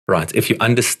right? If you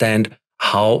understand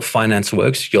how finance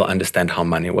works, you'll understand how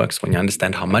money works. When you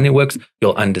understand how money works,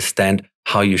 you'll understand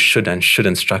how you should and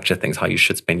shouldn't structure things, how you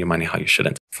should spend your money, how you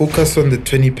shouldn't. Focus on the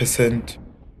 20%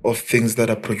 of things that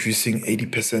are producing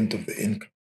 80% of the income.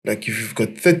 Like if you've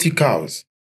got 30 cows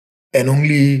and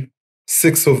only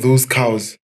 6 of those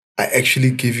cows are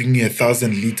actually giving you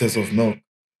 1,000 liters of milk,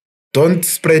 don't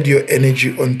spread your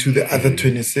energy onto the other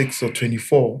 26 or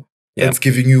 24 that's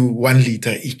giving you 1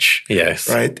 liter each. Yes.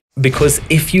 Right? Because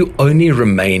if you only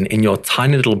remain in your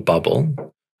tiny little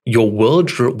bubble, your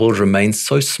world will remain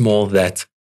so small that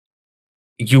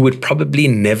you would probably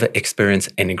never experience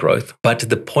any growth. But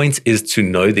the point is to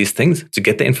know these things, to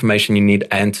get the information you need,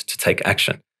 and to take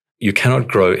action. You cannot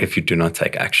grow if you do not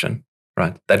take action,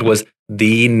 right? That was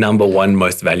the number one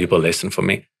most valuable lesson for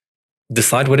me.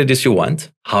 Decide what it is you want.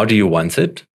 How do you want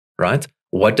it, right?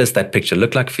 What does that picture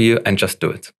look like for you? And just do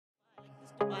it.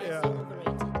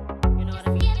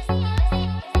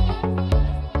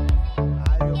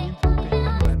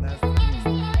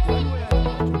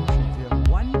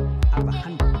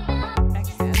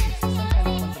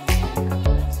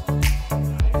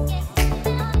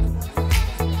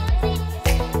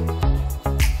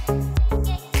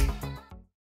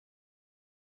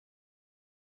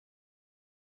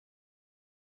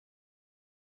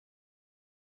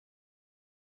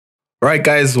 Right,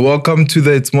 guys, welcome to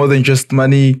the It's More Than Just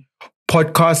Money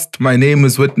podcast. My name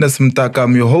is Witness Mtaka.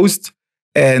 I'm your host.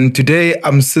 And today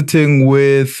I'm sitting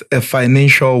with a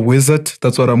financial wizard.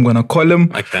 That's what I'm going to call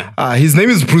him. Okay. His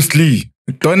name is Bruce Lee.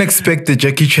 Don't expect the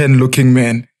Jackie Chan looking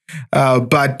man.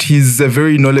 But he's a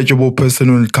very knowledgeable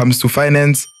person when it comes to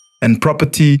finance and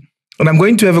property. And I'm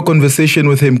going to have a conversation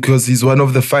with him because he's one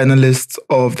of the finalists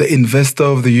of the Investor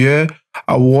of the Year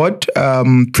award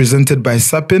presented by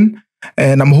SAPIN.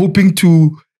 And I'm hoping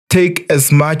to take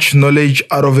as much knowledge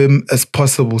out of him as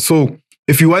possible. So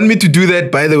if you want me to do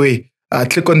that, by the way,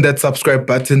 click on that subscribe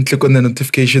button, click on the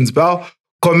notifications bell,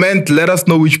 comment, let us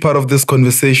know which part of this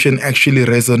conversation actually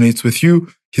resonates with you.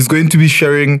 He's going to be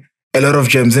sharing a lot of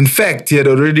gems. In fact, he had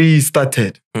already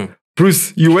started.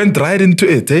 Bruce, you went right into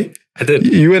it, eh? I did.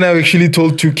 You and I were actually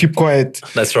told to keep quiet.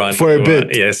 That's right. For a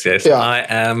bit. Yes. Yeah. I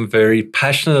am very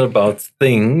passionate about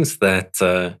things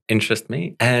that interest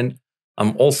me. And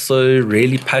I'm also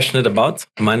really passionate about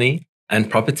money and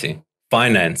property,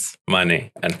 finance,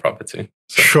 money and property.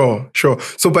 So. Sure.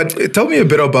 So, but tell me a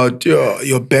bit about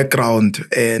your background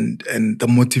and the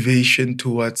motivation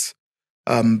towards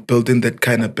building that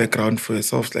kind of background for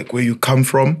yourself, like where you come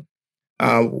from,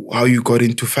 how you got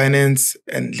into finance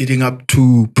and leading up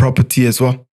to property as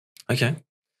well. Okay.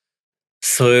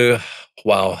 So,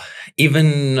 wow.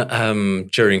 Even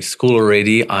during school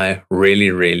already, I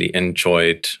really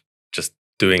enjoyed just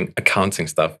doing accounting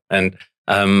stuff. And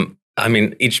I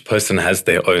mean, each person has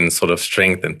their own sort of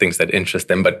strength and things that interest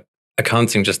them, but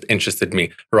accounting just interested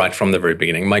me right from the very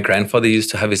beginning. My grandfather used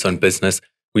to have his own business.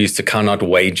 We used to count out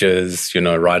wages,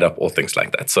 write up all things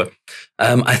like that. So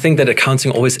I think that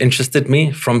accounting always interested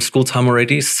me from school time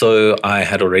already. So I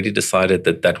had already decided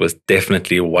that was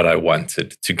definitely what I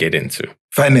wanted to get into.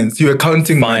 Finance, you're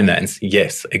accounting? Finance,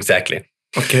 yes, exactly.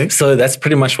 Okay. So that's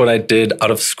pretty much what I did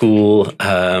out of school.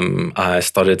 I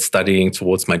started studying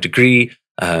towards my degree.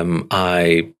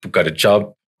 I got a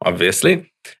job, obviously,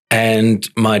 and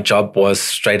my job was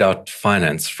straight out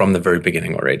finance from the very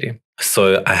beginning already.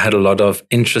 So I had a lot of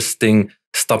interesting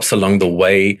stops along the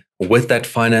way with that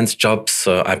finance job.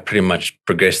 So I pretty much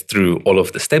progressed through all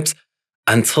of the steps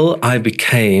until I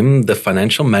became the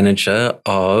financial manager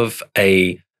of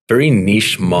a very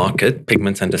niche market,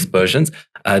 pigments and dispersions.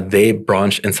 Their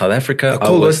branch in South Africa.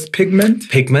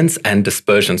 Pigments and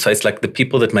dispersion. So it's like the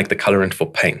people that make the colorant for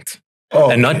paint. Oh,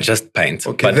 and not just paint.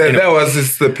 Okay, but that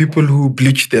was the people who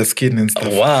bleach their skin and stuff.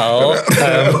 Wow.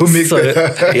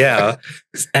 Yeah.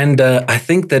 And I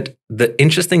think that the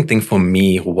interesting thing for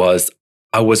me was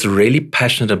I was really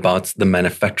passionate about the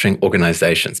manufacturing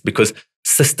organizations because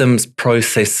systems,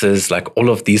 processes, like all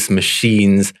of these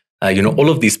machines, all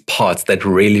of these parts that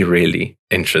really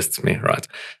interests me, right?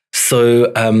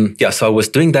 So, so I was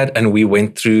doing that and we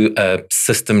went through a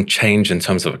system change in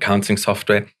terms of accounting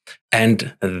software.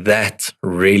 And that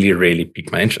really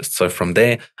piqued my interest. So from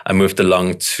there, I moved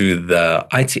along to the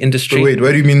IT industry. But wait,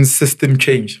 what do you mean system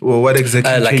change? Well, what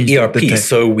exactly changed? Like ERP.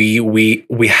 So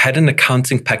we had an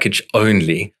accounting package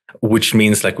only, which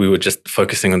means like we were just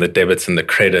focusing on the debits and the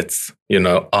credits,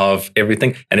 of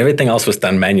everything. And everything else was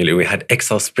done manually. We had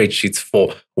Excel spreadsheets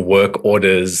for work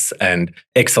orders and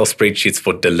Excel spreadsheets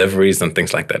for deliveries and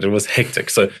things like that. It was hectic.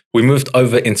 So we moved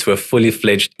over into a fully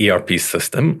fledged ERP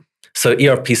system. So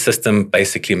ERP system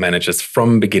basically manages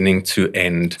from beginning to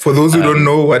end. For those who don't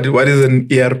know, what is an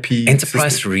ERP?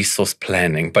 Enterprise system? resource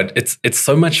planning, but it's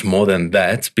so much more than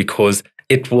that, because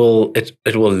it will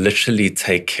literally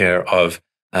take care of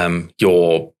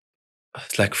your,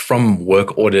 like, from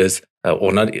work orders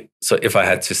or not. So if I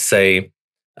had to say,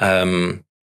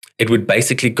 it would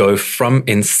basically go from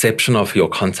inception of your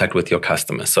contact with your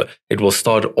customer. So it will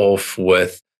start off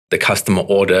with the customer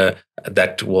order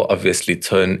that will obviously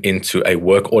turn into a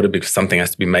work order because something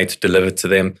has to be made to deliver to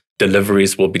them.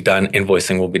 Deliveries will be done,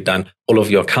 invoicing will be done, all of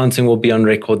your accounting will be on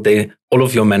record there, all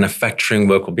of your manufacturing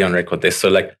work will be on record there. So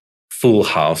like full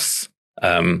house,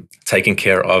 taking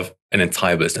care of an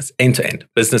entire business, end-to-end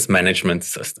business management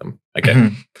system.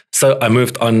 Okay. So I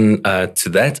moved on to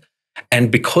that. And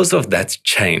because of that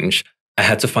change, I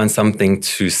had to find something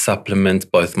to supplement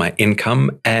both my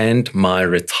income and my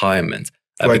retirement.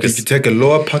 Why, did you take a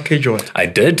lower package or what? I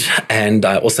did. And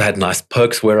I also had nice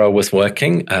perks where I was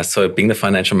working. So being the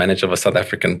financial manager of a South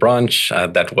African branch,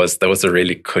 that was a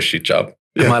really cushy job.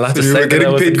 Yeah, am I allowed so to you say were that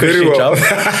getting was a paid very cushy well.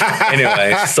 job?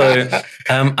 Anyway, so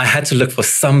I had to look for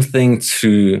something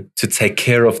to take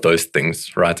care of those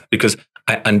things, right? Because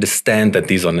I understand that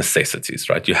these are necessities,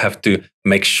 right? You have to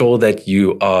make sure that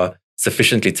you are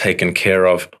sufficiently taken care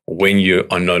of when you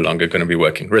are no longer going to be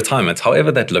working. Retirement,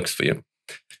 however that looks for you.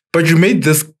 But you made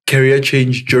this career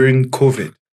change during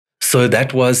COVID. So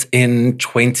that was in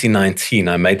 2019.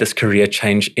 I made this career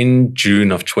change in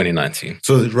June of 2019.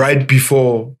 So right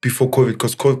before COVID,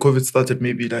 because COVID started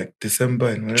maybe like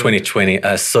December and whatever.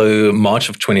 2020. So March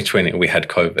of 2020, we had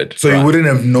COVID. So you wouldn't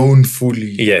have known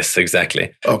fully. Yes,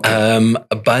 exactly. Okay.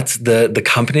 But the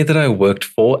company that I worked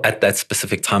for at that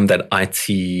specific time, that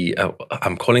IT,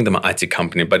 I'm calling them an IT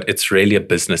company, but it's really a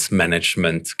business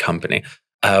management company.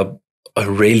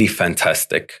 Really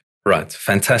fantastic. Right.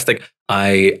 Fantastic.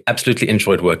 I absolutely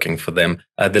enjoyed working for them.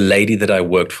 The lady that I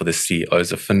worked for, the CEO,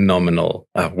 is a phenomenal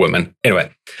woman.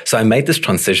 Anyway, so I made this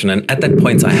transition. And at that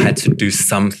point, I had to do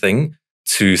something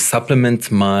to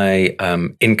supplement my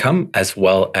income as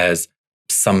well as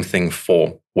something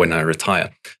for when I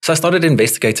retire. So I started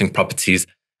investigating properties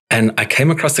and I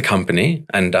came across a company,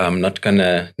 and I'm not going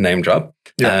to name drop.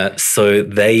 Yeah. So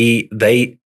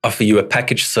they offer you a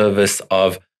package service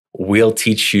of, we'll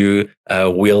teach you,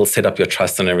 we'll set up your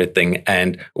trust and everything.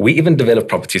 And we even develop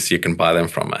properties so you can buy them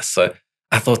from us. So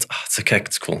I thought, it's okay,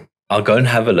 it's cool. I'll go and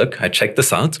have a look. I checked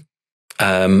this out.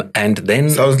 And then...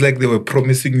 Sounds like they were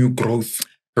promising you growth.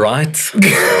 Right.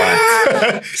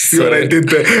 See what I did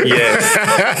there?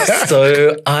 Yes.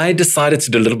 So I decided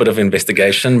to do a little bit of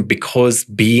investigation because,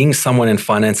 being someone in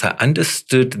finance, I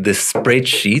understood the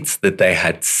spreadsheets that they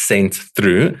had sent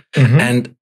through.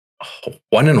 And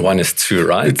 1 and 1 is 2,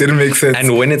 right? It didn't make sense.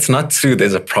 And when it's not 2,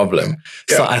 there's a problem.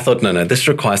 Yeah. So I thought, no, this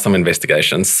requires some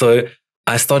investigation. So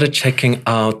I started checking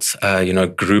out,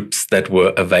 groups that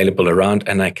were available around,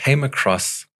 and I came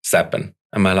across SAPIN.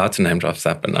 Am I allowed to name drop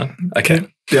SAPIN now? Okay.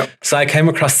 Yeah. So I came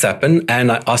across SAPIN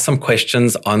and I asked some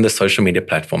questions on the social media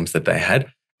platforms that they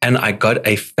had, and I got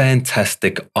a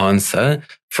fantastic answer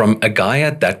from a guy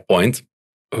at that point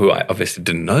who I obviously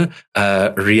didn't know,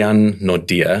 Rian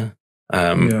Nordia.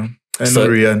 I know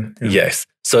Rian. Yeah. Yes.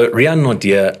 So Rian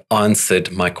Nordia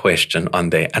answered my question on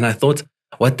there. And I thought,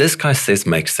 what this guy says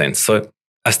makes sense. So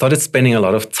I started spending a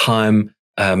lot of time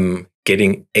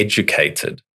getting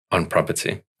educated on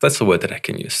property. That's the word that I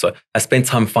can use. So I spent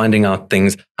time finding out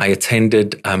things. I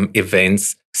attended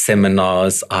events,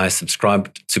 seminars. I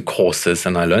subscribed to courses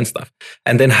and I learned stuff.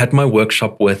 And then had my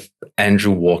workshop with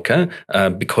Andrew Walker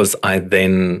because I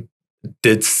then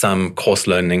did some course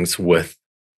learnings with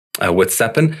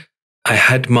SAPIN. I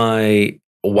had my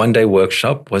one-day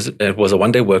workshop. It was a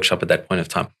one-day workshop at that point of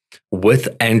time with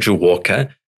Andrew Walker,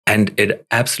 and it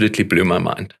absolutely blew my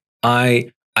mind.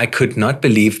 I could not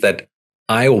believe that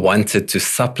I wanted to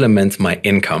supplement my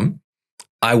income.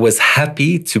 I was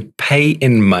happy to pay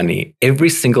in money every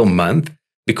single month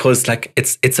because, like,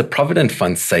 it's a provident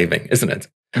fund saving, isn't it?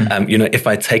 If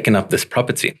I'd taken up this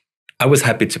property, I was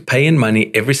happy to pay in money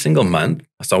every single month.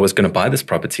 So I was going to buy this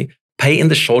property, pay in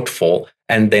the shortfall,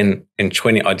 and then in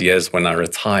 20 odd years when I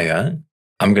retire,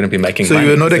 I'm going to be making money. So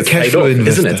you're not a cash flow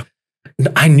investor, isn't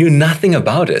it? I knew nothing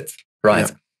about it, right?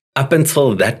 Yeah. Up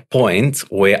until that point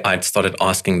where I'd started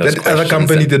asking those questions. That other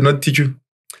company did not teach you?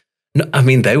 No, I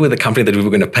mean, they were the company that we were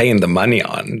going to pay in the money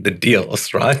on, the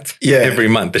deals, right? Yeah. Every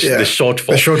month, the shortfall.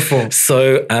 The shortfall.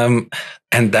 So,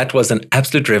 and that was an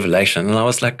absolute revelation. And I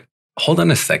was like, hold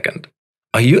on a second.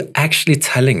 Are you actually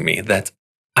telling me that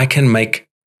I can make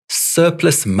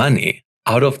surplus money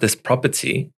out of this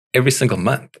property every single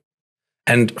month?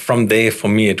 And from there, for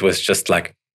me, it was just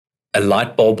like, a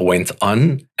light bulb went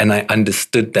on and I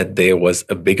understood that there was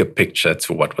a bigger picture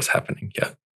to what was happening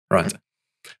here, right?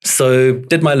 So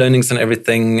did my learnings and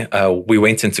everything. We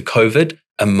went into COVID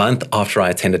a month after I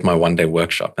attended my one-day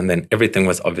workshop, and then everything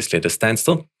was obviously at a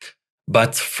standstill.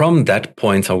 But from that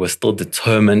point, I was still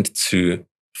determined to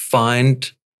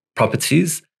find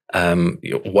properties,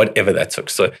 whatever that took.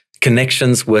 So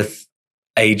connections with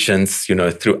agents,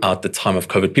 throughout the time of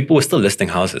COVID, people were still listing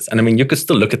houses. And I mean, you could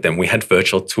still look at them. We had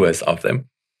virtual tours of them.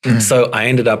 Mm-hmm. So I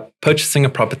ended up purchasing a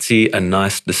property, a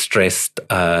nice distressed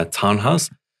townhouse.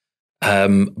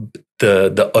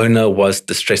 The owner was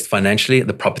distressed financially.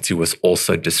 The property was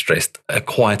also distressed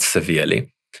quite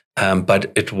severely.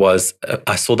 But it was,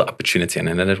 I saw the opportunity in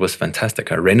it and it was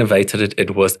fantastic. I renovated it.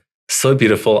 It was so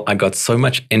beautiful. I got so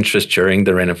much interest during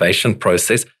the renovation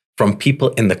process from people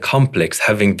in the complex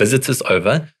having visitors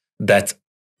over that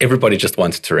everybody just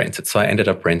wanted to rent it. So I ended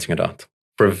up renting it out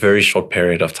for a very short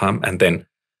period of time. And then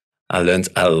I learned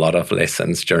a lot of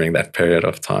lessons during that period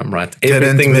of time, right?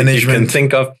 Everything that you can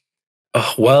think of.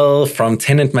 Well, from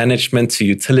tenant management to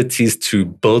utilities to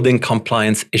building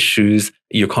compliance issues.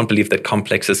 You can't believe that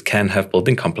complexes can have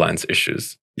building compliance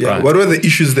issues. Yeah. Right? What were the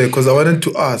issues there? Because I wanted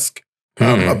to ask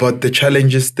about the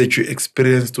challenges that you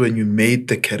experienced when you made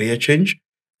the career change,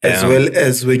 as well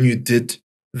as when you did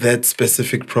that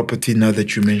specific property now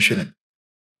that you mention it.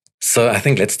 So I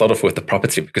think let's start off with the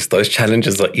property because those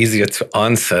challenges are easier to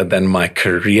answer than my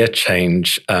career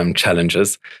change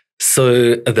challenges.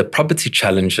 So the property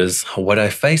challenges, what I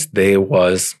faced there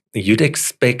was you'd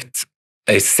expect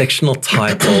a sectional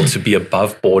title to be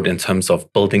above board in terms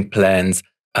of building plans,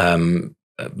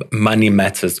 money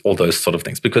matters, all those sort of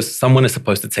things, because someone is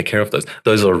supposed to take care of those.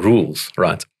 Those are rules,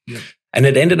 right? Yeah. And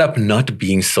it ended up not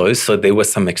being so. So there were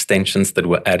some extensions that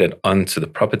were added onto the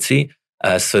property.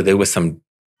 So there were some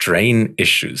drain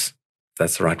issues, if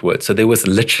that's the right word. So there was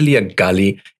literally a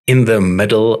gully in the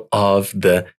middle of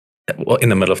the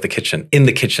kitchen, in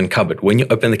the kitchen cupboard. When you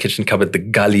open the kitchen cupboard, the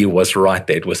gully was right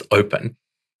there. It was open.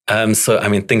 So, I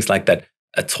mean, things like that.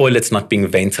 Toilets not being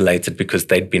ventilated because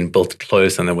they'd been built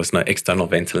close and there was no external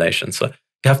ventilation. So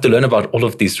you have to learn about all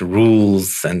of these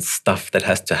rules and stuff that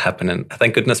has to happen. And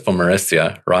thank goodness for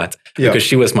Marissa, right? Yeah. Because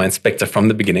she was my inspector from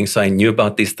the beginning. So I knew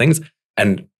about these things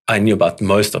and I knew about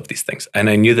most of these things. And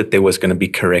I knew that there was going to be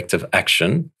corrective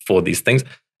action for these things.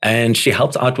 And she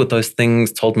helped out with those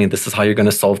things, told me this is how you're going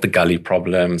to solve the gully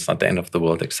problem. It's not the end of the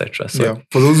world, etc. So, yeah.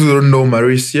 For those who don't know,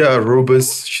 Marissa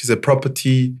Robus, she's a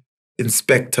property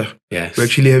inspector. Yes. We're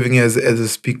actually having her as a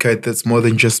speaker that's more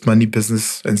than just money,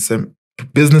 business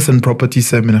and property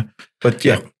seminar. But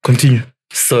yeah, continue.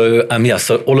 So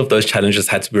so all of those challenges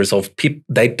had to be resolved.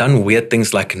 They'd done weird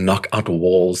things like knock out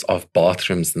walls of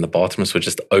bathrooms, and the bathrooms were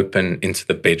just open into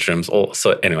the bedrooms.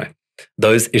 So anyway,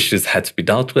 those issues had to be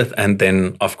dealt with. And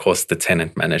then, of course, the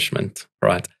tenant management,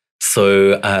 right?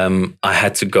 So I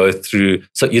had to go through,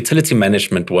 so utility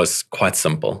management was quite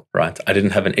simple, right? I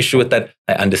didn't have an issue with that.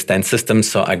 I understand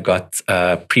systems. So I got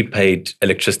prepaid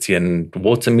electricity and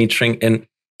water metering in,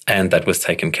 and that was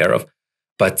taken care of.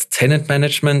 But tenant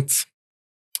management,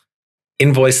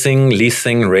 invoicing,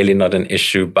 leasing, really not an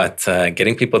issue. But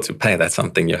getting people to pay, that's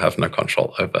something you have no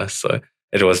control over. So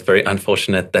it was very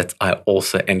unfortunate that I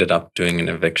also ended up doing an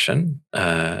eviction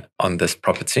on this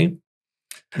property.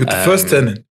 With the first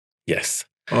tenant? Yes.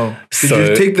 Oh, did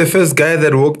you take the first guy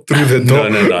that walked through the door?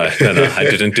 No, I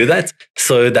didn't do that.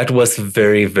 So that was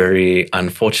very, very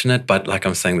unfortunate. But like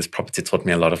I'm saying, this property taught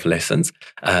me a lot of lessons.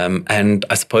 And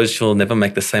I suppose you'll never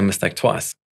make the same mistake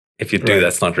twice. If you do,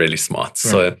 that's not really smart.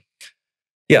 Right.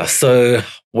 So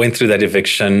went through that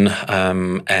eviction.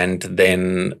 And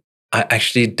then I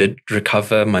actually did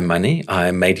recover my money.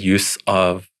 I made use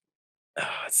of,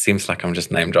 it seems like I'm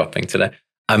just name dropping today.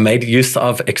 I made use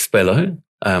of Expello.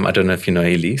 I don't know if you know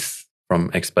Elise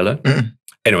from Expello. Mm-mm.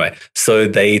 Anyway, so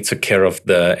they took care of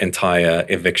the entire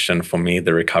eviction for me,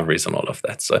 the recoveries and all of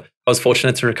that. So I was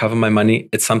fortunate to recover my money.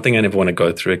 It's something I never want to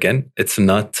go through again. It's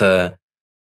not,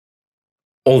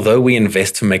 although we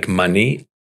invest to make money,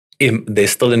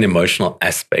 there's still an emotional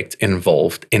aspect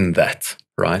involved in that,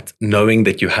 right? Knowing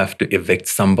that you have to evict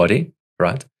somebody,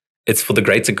 right? It's for the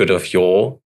greater good of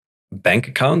your bank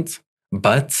account,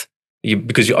 but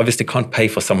because you obviously can't pay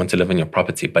for someone to live in your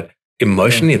property, but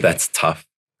emotionally that's tough,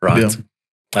 right?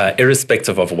 Yeah.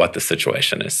 Irrespective of what the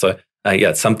situation is. So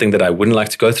it's something that I wouldn't like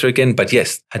to go through again, but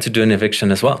yes, had to do an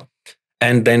eviction as well.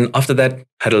 And then after that,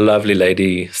 had a lovely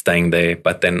lady staying there,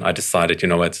 but then I decided, you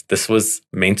know what, this was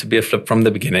meant to be a flip from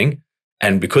the beginning.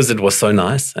 And because it was so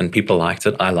nice and people liked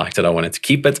it, I wanted to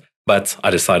keep it. But I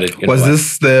decided, was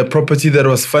this the property that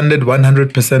was funded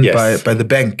 100% by the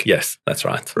bank? Yes, that's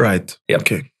right. Right. Yep.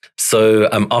 Okay. So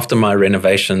after my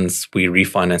renovations, we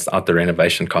refinanced out the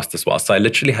renovation cost as well. So I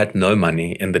literally had no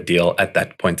money in the deal at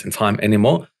that point in time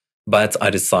anymore. But I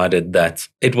decided that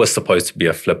it was supposed to be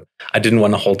a flip. I didn't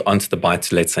want to hold on to the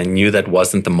buy-to-lets. I knew that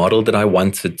wasn't the model that I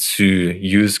wanted to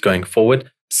use going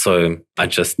forward. So I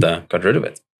just got rid of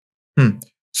it.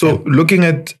 So looking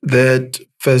at that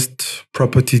first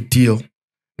property deal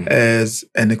as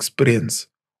an experience,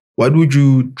 what would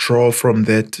you draw from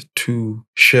that to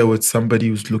share with somebody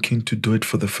who's looking to do it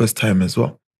for the first time as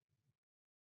well?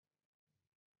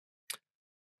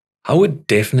 I would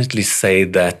definitely say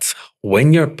that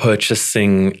when you're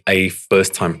purchasing a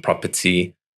first-time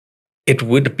property, it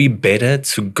would be better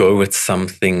to go with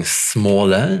something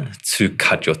smaller to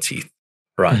cut your teeth,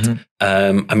 right?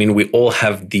 I mean, we all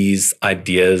have these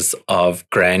ideas of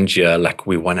grandeur, like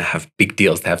we want to have big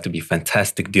deals. They have to be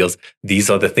fantastic deals.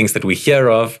 These are the things that we hear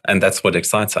of, and that's what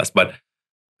excites us. But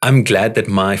I'm glad that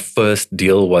my first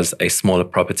deal was a smaller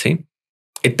property.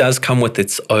 It does come with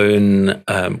its own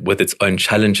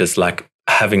challenges, like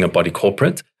having a body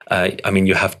corporate. I mean,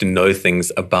 you have to know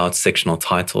things about sectional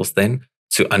titles then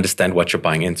to understand what you're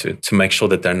buying into, to make sure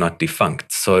that they're not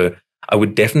defunct. So I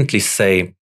would definitely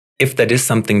say, if that is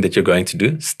something that you're going to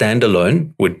do,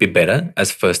 standalone would be better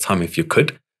as first time if you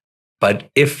could.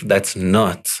 But if that's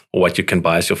not what you can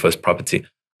buy as your first property,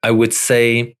 I would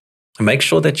say make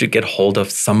sure that you get hold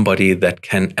of somebody that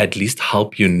can at least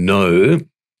help you know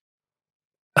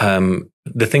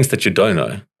the things that you don't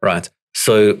know, right?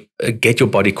 So get your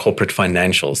body corporate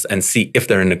financials and see if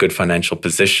they're in a good financial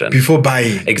position. Before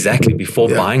buying. Exactly, before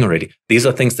buying already. These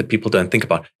are things that people don't think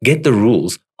about. Get the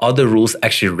rules. Are the rules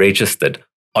actually registered?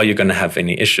 Are you going to have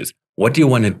any issues? What do you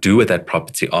want to do with that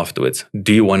property afterwards?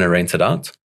 Do you want to rent it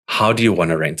out? How do you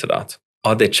want to rent it out?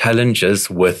 Are there challenges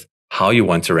with how you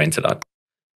want to rent it out?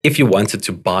 If you wanted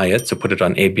to buy it, to put it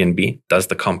on Airbnb, does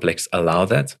the complex allow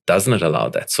that? Doesn't it allow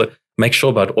that? So make sure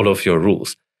about all of your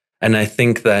rules. And I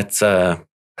think that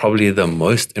probably the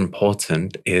most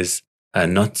important is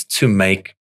not to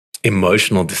make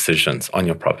emotional decisions on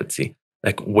your property.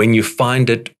 Like when you find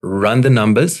it, run the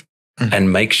numbers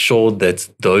and make sure that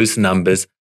those numbers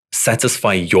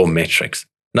satisfy your metrics,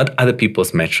 not other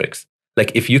people's metrics.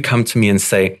 Like if you come to me and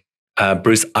say,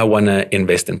 Bruce, I want to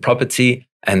invest in property.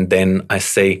 And then I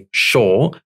say,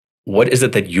 sure, what is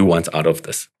it that you want out of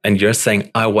this? And you're saying,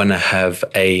 I want to have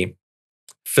a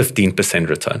 15%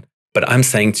 return. But I'm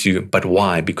saying to you, but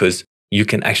why? Because you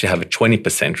can actually have a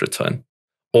 20% return.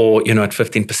 Or, you know, at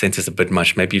 15% is a bit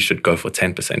much. Maybe you should go for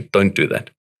 10%. Don't do that.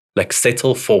 Like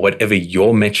settle for whatever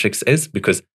your metrics is,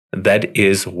 because that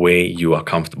is where you are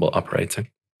comfortable operating.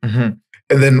 And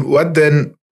then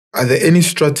are there any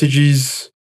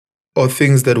strategies or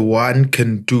things that one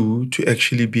can do to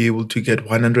actually be able to get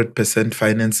 100%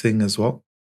 financing as well?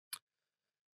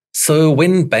 So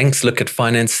when banks look at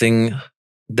financing,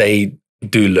 they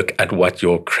do look at what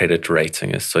your credit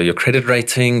rating is. So your credit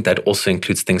rating, that also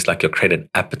includes things like your credit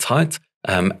appetite,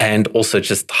 and also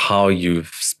just how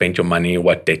you've spent your money,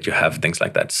 what debt you have, things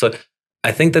like that. So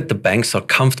I think that the banks are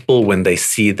comfortable when they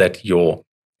see that your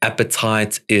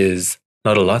appetite is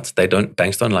not a lot.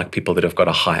 Banks don't like people that have got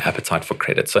a high appetite for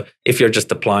credit. So if you're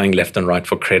just applying left and right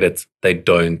for credit, they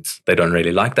don't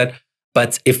really like that.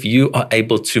 But if you are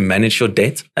able to manage your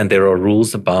debt, and there are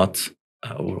rules about,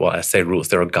 I say rules,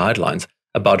 there are guidelines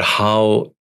about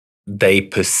how they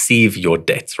perceive your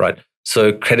debt, right?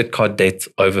 So credit card debt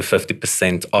over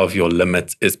 50% of your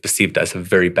limit is perceived as a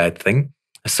very bad thing.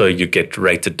 So you get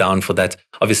rated down for that.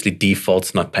 Obviously,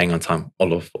 defaults, not paying on time,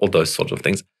 all those sorts of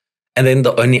things. And then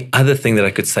the only other thing that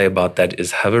I could say about that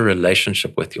is have a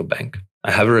relationship with your bank.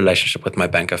 I have a relationship with my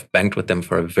bank. I've banked with them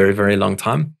for a very, very long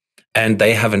time. And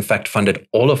they have, in fact, funded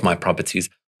all of my properties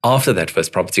after that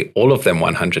first property, all of them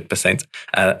 100%.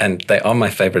 And they are my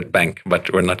favorite bank,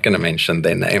 but we're not going to mention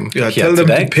their name. Yeah, tell them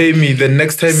to pay me. The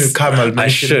next time you come, I'll mention I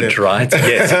should, them. Right?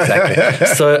 Yes, exactly.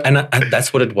 So, and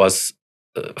that's what it was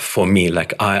for me.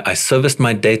 Like I serviced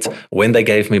my debt when they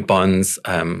gave me bonds.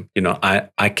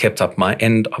 I kept up my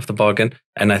end of the bargain.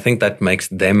 And I think that makes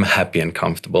them happy and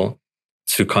comfortable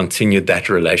to continue that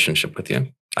relationship with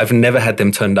you. I've never had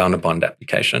them turn down a bond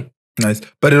application. Nice.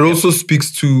 But it also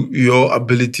speaks to your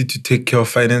ability to take care of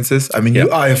finances. I mean, you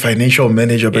are a financial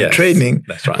manager by training.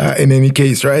 That's right. In any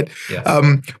case, right?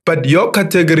 Yeah. But your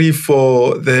category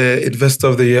for the Investor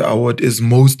of the Year award is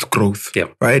most growth,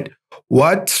 right?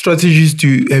 What strategies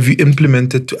have you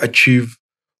implemented to achieve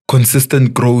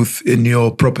consistent growth in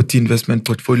your property investment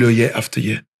portfolio year after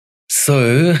year?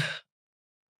 So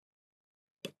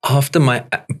after my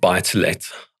buy-to-let,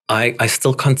 I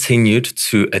still continued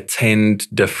to attend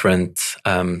different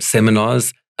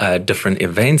seminars, different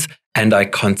events, And I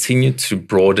continue to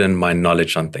broaden my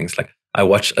knowledge on things. Like I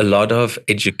watch a lot of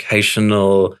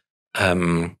educational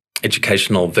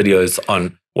videos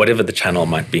on whatever the channel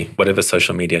might be, whatever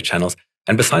social media channels.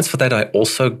 And besides for that, I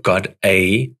also got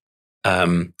a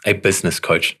business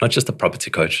coach, not just a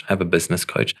property coach. I have a business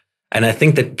coach. And I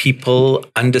think that people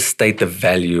understate the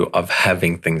value of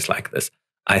having things like this.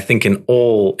 I think in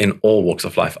all walks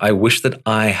of life, I wish that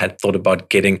I had thought about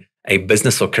getting a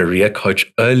business or career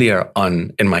coach earlier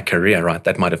on in my career, right?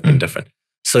 That might have been different.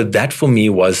 So that for me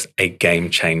was a game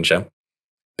changer,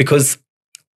 because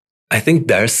I think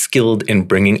they're skilled in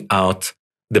bringing out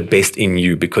the best in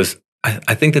you, because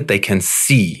I think that they can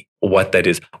see what that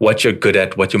is, what you're good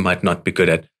at, what you might not be good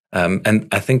at. And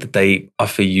I think that they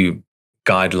offer you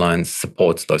guidelines,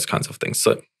 supports, those kinds of things.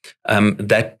 So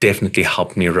that definitely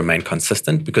helped me remain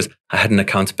consistent, because I had an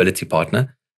accountability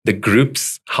partner. The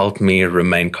groups helped me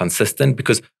remain consistent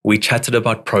because we chatted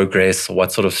about progress,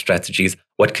 what sort of strategies,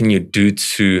 what can you do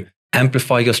to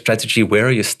amplify your strategy? Where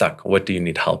are you stuck? What do you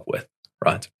need help with?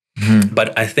 Right. Mm-hmm.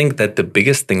 But I think that the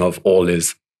biggest thing of all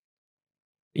is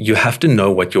you have to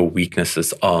know what your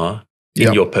weaknesses are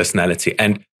in your personality,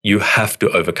 and you have to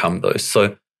overcome those.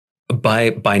 So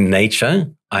by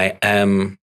nature, I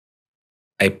am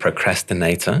a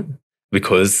procrastinator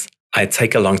because I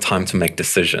take a long time to make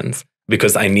decisions,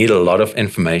 because I need a lot of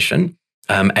information,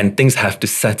 and things have to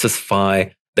satisfy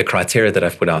the criteria that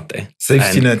I've put out there.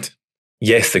 Safety net.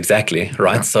 Yes, exactly.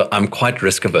 Right. Yeah. So I'm quite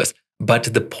risk averse.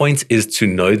 But the point is to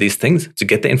know these things, to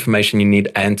get the information you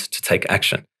need, and to take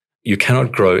action. You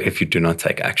cannot grow if you do not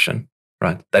take action.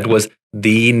 Right. That was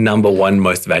the number one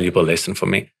most valuable lesson for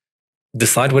me.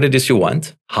 Decide what it is you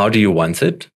want. How do you want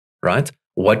it? Right.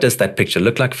 What does that picture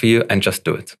look like for you? And just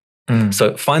do it.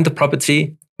 So find the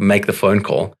property, make the phone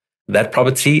call. That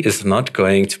property is not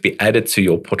going to be added to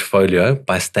your portfolio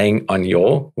by staying on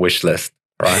your wish list,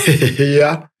 right?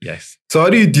 Yeah. Yes. So how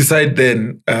do you decide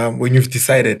then, when you've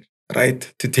decided,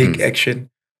 right, to take action?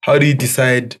 How do you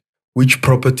decide which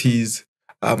properties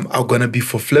are going to be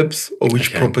for flips, or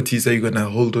which properties are you going to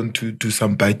hold on to do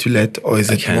some buy-to-let? Or is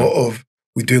it more of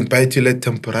we're doing buy-to-let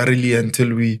temporarily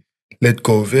until we let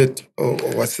go of it? Or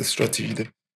what's the strategy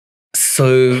there?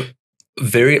 So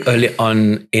very early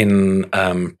on in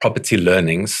property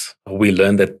learnings, we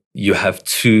learned that you have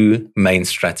two main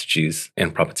strategies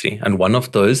in property. And one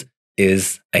of those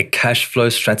is a cash flow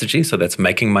strategy. So that's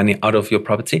making money out of your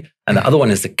property. And the other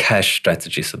one is the cash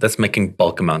strategy. So that's making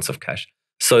bulk amounts of cash.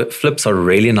 So flips are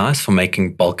really nice for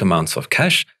making bulk amounts of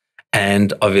cash.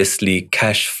 And obviously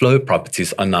cash flow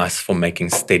properties are nice for making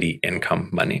steady income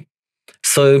money.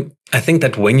 So I think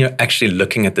that when you're actually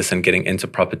looking at this and getting into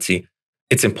property,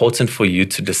 it's important for you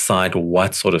to decide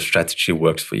what sort of strategy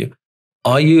works for you.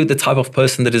 Are you the type of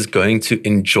person that is going to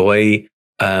enjoy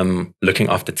looking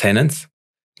after tenants?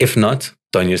 If not,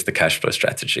 don't use the cash flow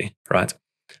strategy, right?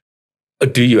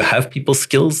 Do you have people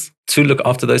skills to look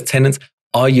after those tenants?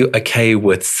 Are you okay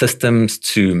with systems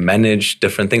to manage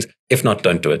different things? If not,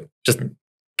 don't do it. Just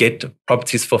get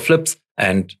properties for flips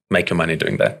and make your money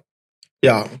doing that.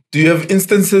 Yeah. Do you have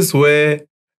instances where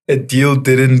a deal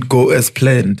didn't go as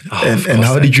planned? And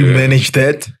how did you manage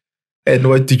that? And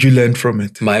what did you learn from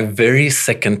it? My very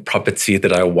second property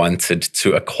that I wanted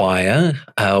to acquire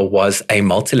was a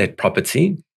multi-let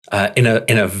property in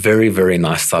a very, very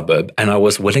nice suburb. And I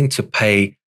was willing to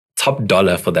pay top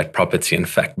dollar for that property, in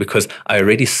fact, because I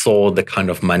already saw the kind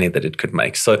of money that it could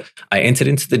make. So I entered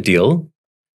into the deal.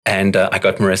 And I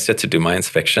got Marissa to do my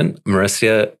inspection.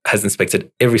 Marissa has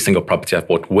inspected every single property I've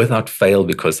bought without fail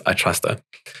because I trust her.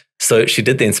 So she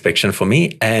did the inspection for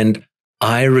me, and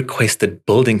I requested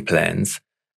building plans.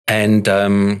 And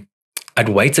I'd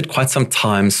waited quite some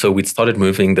time, so we'd started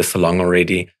moving this along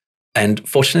already. And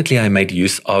fortunately, I made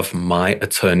use of my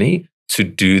attorney to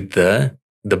do the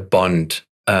bond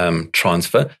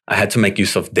transfer. I had to make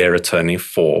use of their attorney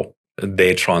for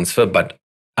their transfer, but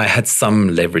I had some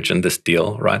leverage in this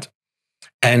deal, right?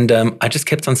 And I just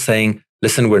kept on saying,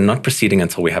 listen, we're not proceeding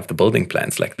until we have the building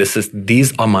plans. Like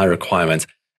these are my requirements.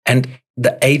 And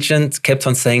the agent kept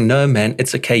on saying, no, man,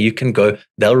 it's okay. You can go.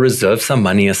 They'll reserve some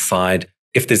money aside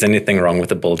if there's anything wrong with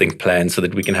the building plan so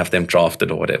that we can have them drafted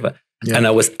or whatever. Yeah. And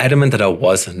I was adamant that I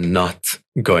was not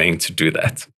going to do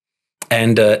that.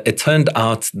 And it turned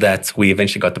out that we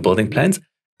eventually got the building plans.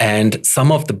 And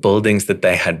some of the buildings that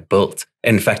they had built,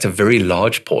 in fact, a very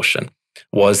large portion,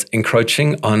 was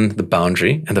encroaching on the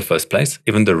boundary in the first place,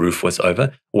 even the roof was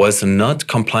over, was not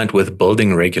compliant with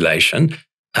building regulation,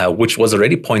 which was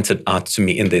already pointed out to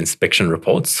me in the inspection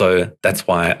report. So that's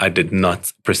why I did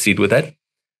not proceed with that.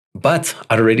 But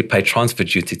I'd already paid transfer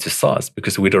duty to SARS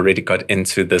because we'd already got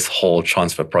into this whole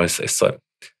transfer process. So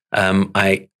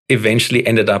I eventually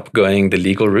ended up going the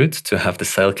legal route to have the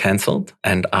sale cancelled.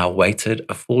 And I waited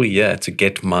a full year to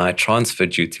get my transfer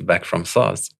duty back from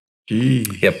SARS.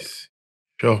 Jeez. Yep.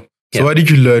 Sure. So what did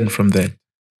you learn from that?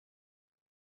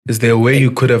 Is there a way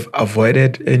you could have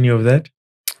avoided any of that?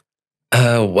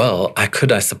 Well, I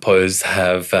could, I suppose,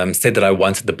 have said that I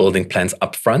wanted the building plans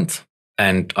up front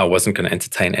and I wasn't going to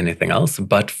entertain anything else.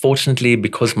 But fortunately,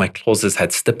 because my clauses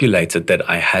had stipulated that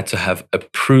I had to have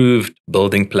approved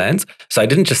building plans. So I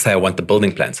didn't just say I want the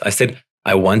building plans. I said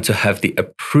I want to have the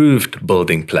approved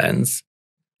building plans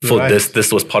for this.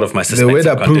 This was part of my suspensive conditions. The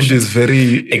word approved is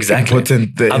very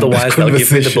important. Otherwise, they'll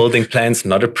give me the building plans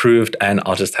not approved and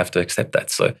I'll just have to accept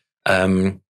that. So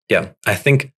I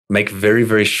think make very,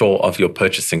 very sure of your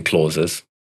purchasing clauses.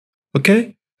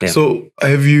 Okay. Yeah. So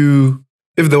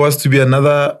if there was to be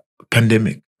another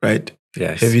pandemic, right?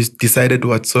 Yes. Have you decided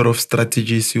what sort of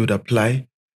strategies you would apply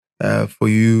for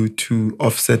you to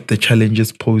offset the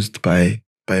challenges posed by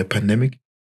a pandemic?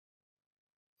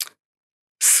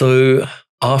 So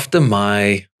after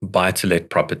my buy-to-let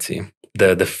property,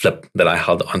 the flip that I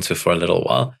held onto for a little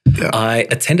while, I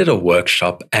attended a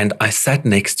workshop and I sat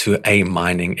next to a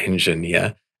mining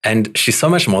engineer. And she's so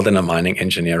much more than a mining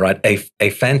engineer, right? A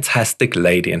fantastic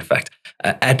lady, in fact.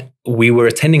 We were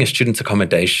attending a student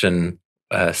accommodation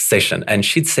session, and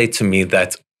she'd say to me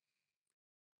that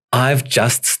I've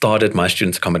just started my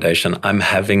student accommodation. I'm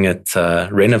having it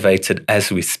renovated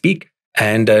as we speak.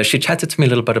 And she chatted to me a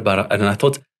little bit about it. And I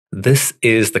thought, this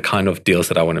is the kind of deals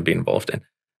that I want to be involved in.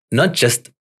 Not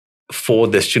just for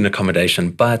the student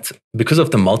accommodation, but because of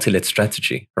the multi-let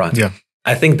strategy, right? Yeah.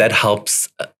 I think that helps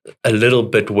a little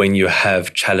bit when you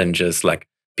have challenges like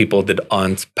people that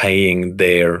aren't paying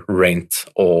their rent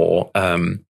or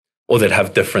that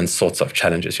have different sorts of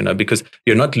challenges, because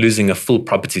you're not losing a full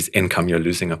property's income, you're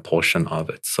losing a portion of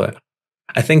it. So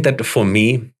I think that for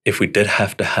me, if we did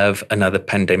have to have another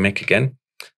pandemic again,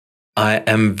 I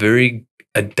am very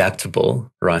adaptable,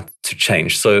 right, to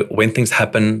change. So when things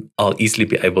happen, I'll easily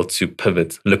be able to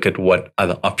pivot, look at what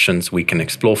other options we can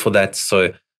explore for that.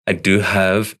 So I do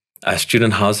have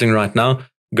student housing right now.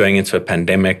 Going into a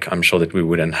pandemic, I'm sure that we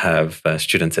wouldn't have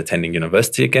students attending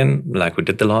university again like we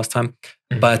did the last time.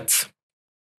 Mm-hmm. But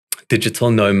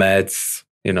digital nomads,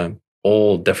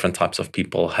 all different types of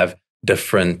people have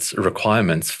different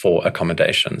requirements for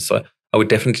accommodation. So I would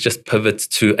definitely just pivot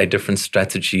to a different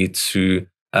strategy to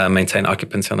maintain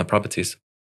occupancy on the properties.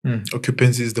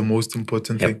 Occupancy is the most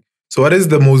important thing. So what is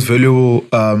the most valuable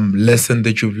lesson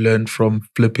that you've learned from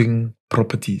flipping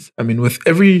properties? I mean, with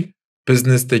every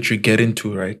business that you get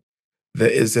into, right, there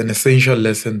is an essential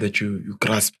lesson that you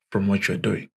grasp from what you're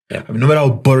doing. Yeah. I mean, no matter how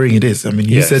boring it is. I mean,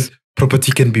 you said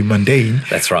property can be mundane.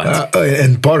 That's right.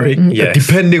 And boring,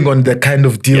 depending on the kind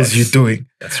of deals you're doing.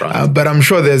 That's right. But I'm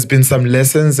sure there's been some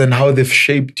lessons and how they've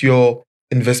shaped your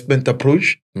investment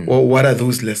approach. Or what are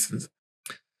those lessons?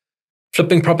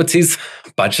 Flipping properties,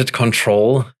 budget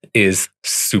control is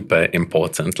super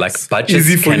important. Like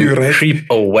budgets creep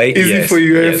away. Easy for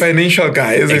you, a financial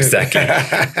guy, isn't it? Exactly.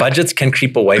 Budgets can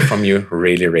creep away from you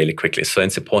really, really quickly. So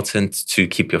it's important to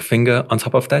keep your finger on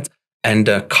top of that. And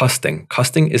costing.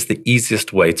 Costing is the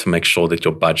easiest way to make sure that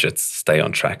your budgets stay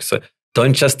on track. So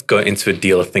don't just go into a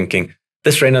deal thinking,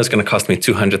 this reno is going to cost me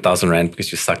 200,000 Rand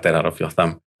because you suck that out of your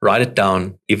thumb. Write it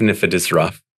down, even if it is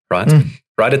rough, right?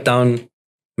 Write it down,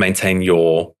 maintain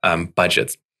your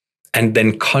budgets. And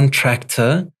then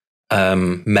contractor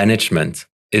management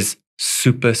is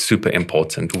super, super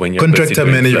important when you're contractor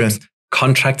management. Flips.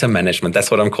 Contractor management,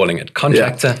 that's what I'm calling it.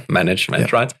 Contractor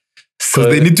management, right? Because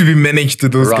they need to be managed to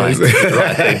those guys.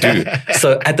 Right, they do.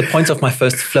 So at the point of my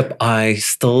first flip, I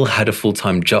still had a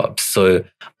full-time job. So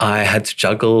I had to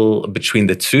juggle between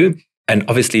the two. And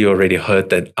obviously, you already heard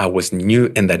that I was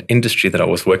new in that industry that I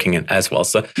was working in as well.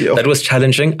 So that was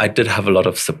challenging. I did have a lot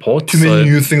of support. Too many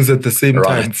new things at the same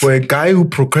time. For a guy who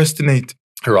procrastinates.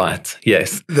 Right,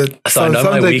 yes. So I know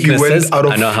my weaknesses.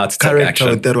 I know how to take action.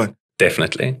 With that one.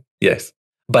 Definitely, yes.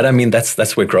 But I mean,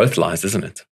 that's where growth lies, isn't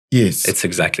it? Yes. It's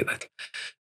exactly that.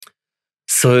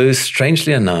 So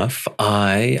strangely enough,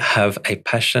 I have a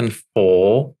passion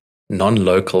for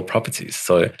non-local properties.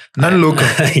 So non-local,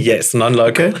 yes,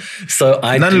 non-local. Okay. So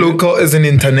non-local is an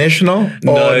international,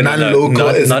 or non-local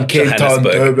is in Cape Town,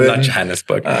 Durban, not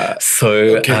Johannesburg.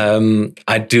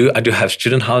 I do have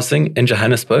student housing in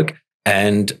Johannesburg,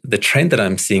 and the trend that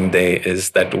I'm seeing there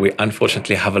is that we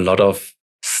unfortunately have a lot of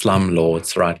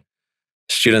slumlords, right?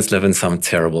 Students live in some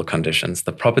terrible conditions.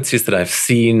 The properties that I've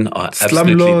seen are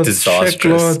absolutely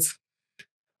disastrous.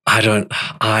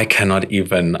 I cannot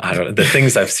even, the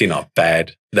things I've seen are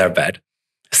bad. They're bad.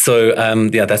 So,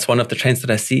 that's one of the trends that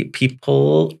I see.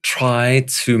 People try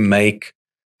to make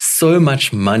so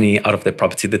much money out of their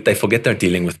property that they forget they're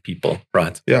dealing with people,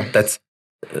 right? Yeah. That's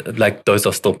like, those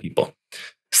are still people.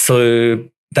 So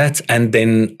and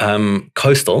then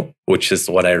coastal, which is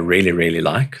what I really, really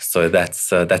like. So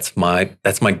that's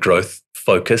my growth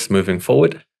focus moving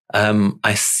forward.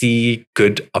 I see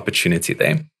good opportunity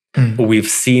there. We've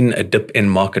seen a dip in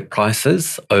market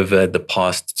prices over the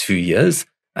past 2 years,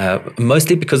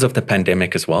 mostly because of the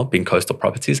pandemic as well, being coastal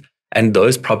properties. And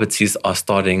those properties are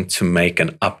starting to make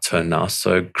an upturn now.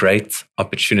 So great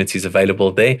opportunities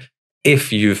available there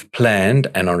if you've planned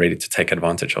and are ready to take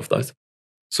advantage of those.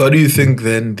 So how do you think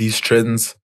then these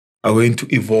trends are going to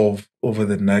evolve over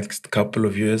the next couple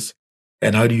of years?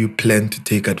 And how do you plan to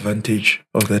take advantage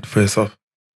of that first off?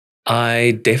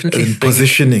 I definitely think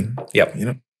positioning. Yep.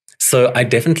 So I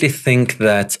definitely think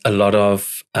that a lot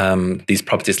of these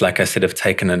properties, like I said, have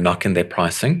taken a knock in their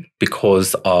pricing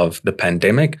because of the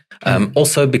pandemic.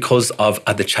 Also because of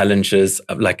other challenges.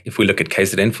 Like if we look at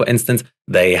KZN, for instance,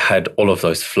 they had all of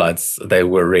those floods. They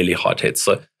were really hard hit.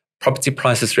 So property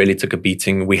prices really took a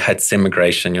beating. We had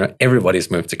immigration.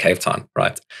 Everybody's moved to Cape Town,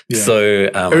 right? Yeah. So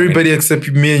everybody except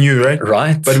me and you, right?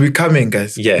 Right. But we're coming,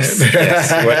 guys. Yes,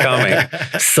 we're coming.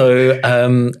 So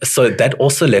that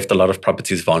also left a lot of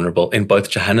properties vulnerable in both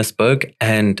Johannesburg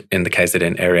and in the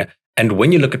KZN area. And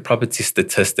when you look at property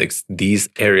statistics, these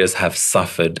areas have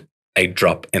suffered a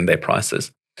drop in their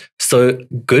prices. So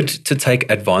good to take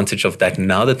advantage of that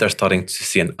now that they're starting to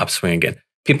see an upswing again.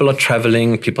 People are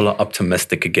traveling, people are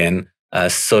optimistic again.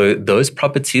 So those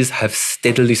properties have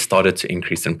steadily started to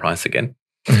increase in price again.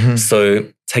 So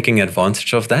taking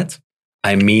advantage of that,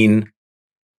 I mean,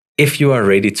 if you are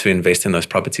ready to invest in those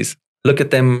properties, look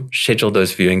at them, schedule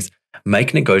those viewings,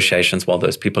 make negotiations while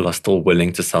those people are still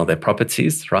willing to sell their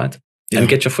properties, right? And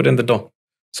get your foot in the door.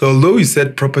 So although we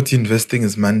said property investing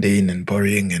is mundane and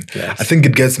boring, and I think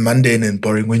it gets mundane and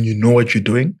boring when you know what you're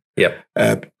doing.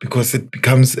 Because it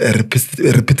becomes a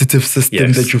repetitive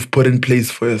system that you've put in place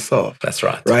for yourself. That's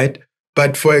right. Right?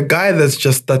 But for a guy that's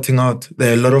just starting out,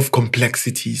 there are a lot of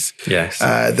complexities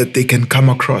that they can come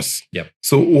across.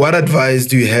 So what advice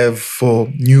do you have for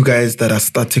new guys that are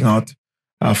starting out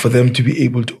for them to be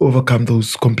able to overcome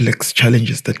those complex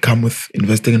challenges that come with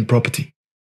investing in property?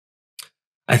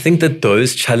 I think that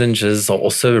those challenges are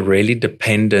also really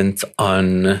dependent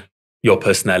on your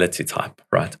personality type,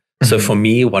 right? So for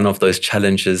me, one of those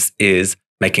challenges is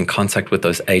making contact with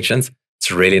those agents.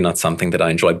 It's really not something that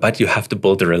I enjoy, but you have to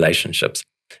build the relationships.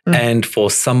 And for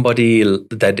somebody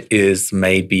that is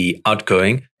maybe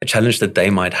outgoing, a challenge that they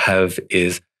might have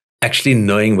is actually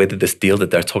knowing whether this deal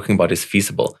that they're talking about is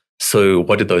feasible. So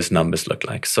what do those numbers look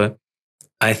like? So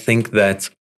I think that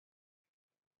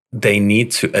they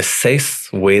need to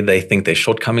assess where they think their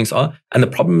shortcomings are. And the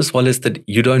problem as well is that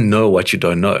you don't know what you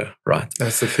don't know, right?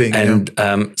 That's the thing. And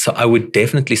so I would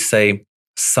definitely say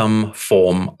some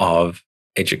form of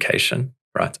education,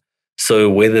 right? So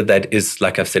whether that is,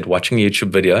 like I've said, watching a YouTube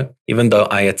video, even though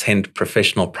I attend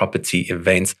professional property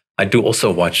events, I do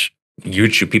also watch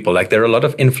YouTube people. Like there are a lot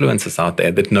of influencers out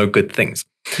there that know good things.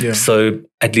 So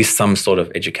at least some sort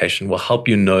of education will help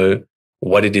you know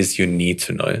what it is you need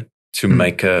to know to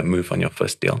make a move on your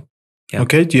first deal.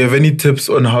 Okay. Do you have any tips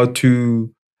on how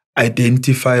to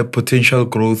identify potential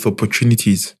growth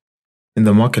opportunities in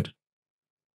the market?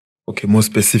 Okay, more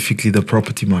specifically, the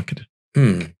property market.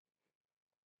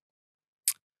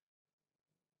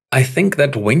 I think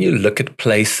that when you look at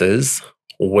places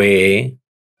where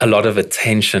a lot of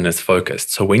attention is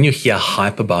focused, so when you hear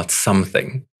hype about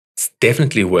something, it's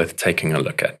definitely worth taking a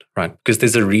look at, right? Because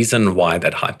there's a reason why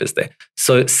that hype is there.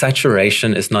 So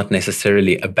saturation is not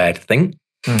necessarily a bad thing.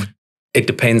 It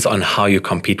depends on how you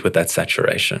compete with that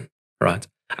saturation, right?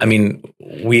 I mean,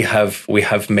 we have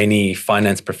many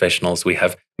finance professionals, we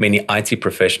have many IT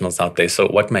professionals out there. So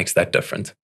what makes that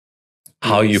different?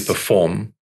 How you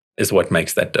perform is what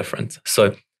makes that different.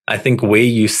 So I think where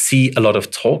you see a lot of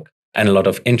talk and a lot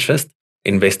of interest,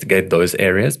 investigate those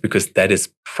areas, because that is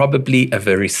probably a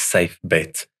very safe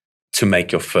bet to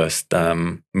make your first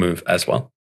move as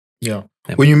well.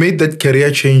 When you made that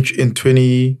career change in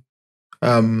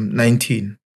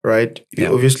 2019, right?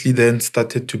 You obviously then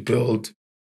started to build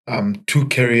two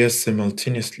careers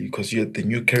simultaneously, because you had the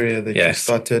new career that you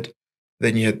started,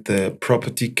 then you had the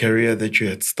property career that you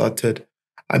had started.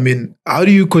 I mean, how do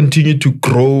you continue to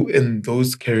grow in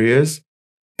those careers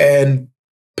and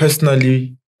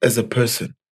personally as a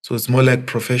person? So it's more like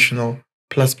professional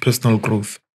plus personal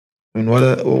growth. I mean,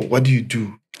 what do you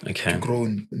do to grow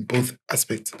in both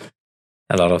aspects?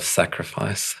 A lot of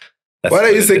sacrifice. What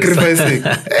are you sacrificing?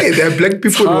 Hey, there are black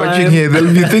people watching here.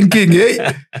 They'll be thinking,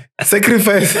 hey,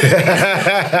 sacrifice.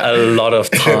 A lot of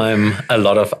time, a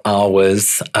lot of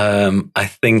hours. I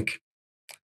think,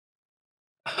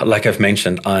 like I've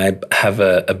mentioned, I have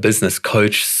a business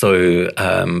coach, so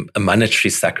a monetary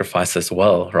sacrifice as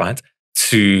well, right?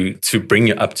 To bring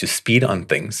you up to speed on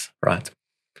things, right?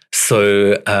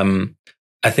 So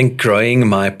I think growing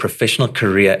my professional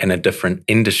career in a different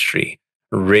industry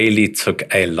really took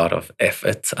a lot of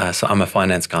effort. So I'm a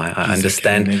finance guy. I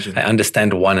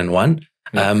understand one-on-one.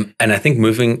 Yeah. And I think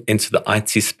moving into the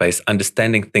IT space,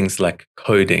 understanding things like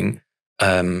coding,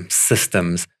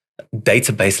 systems,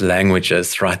 database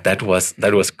languages, right? That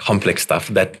was complex stuff.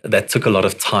 That took a lot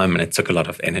of time and it took a lot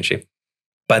of energy.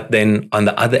 But then on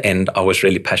the other end, I was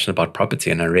really passionate about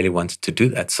property and I really wanted to do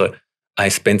that. So I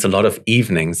spent a lot of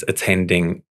evenings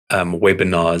attending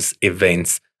webinars,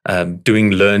 events,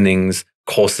 doing learnings,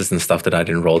 courses and stuff that I'd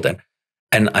enrolled in.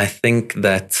 And I think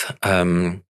that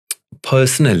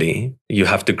personally, you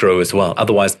have to grow as well.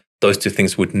 Otherwise, those two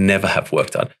things would never have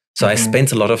worked out. So I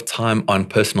spent a lot of time on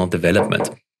personal development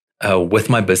with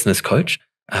my business coach,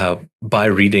 by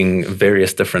reading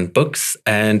various different books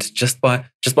and just by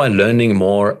learning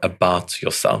more about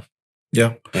yourself.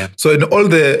 Yeah. So in all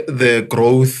the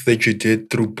growth that you did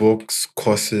through books,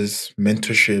 courses,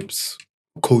 mentorships,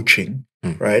 coaching,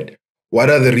 right? What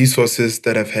are the resources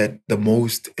that have had the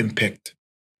most impact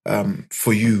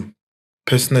for you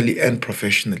personally and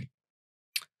professionally?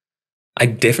 I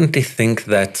definitely think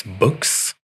that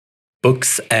books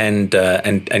and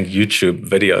YouTube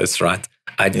videos, right?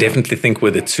 I definitely think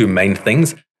were the two main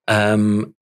things.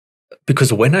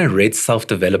 Because when I read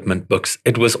self-development books,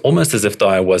 it was almost as if though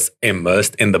I was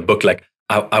immersed in the book. Like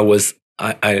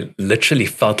I literally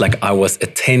felt like I was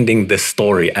attending this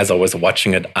story as I was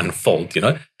watching it unfold, you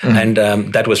know? And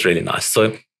that was really nice.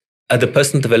 So the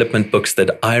personal development books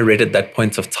that I read at that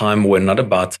point of time were not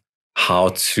about how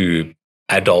to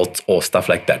adult or stuff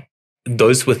like that.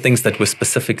 Those were things that were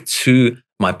specific to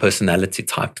my personality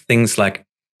type. Things like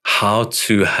how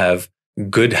to have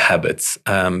good habits,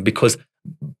 because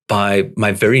by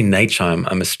my very nature,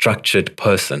 I'm a structured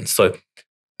person. So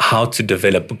how to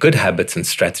develop good habits and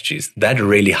strategies, that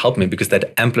really helped me because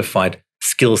that amplified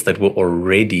skills that were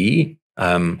already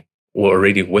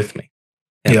with me.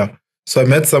 Yeah. So I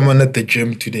met someone at the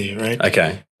gym today, right?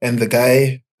 Okay. And the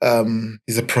guy,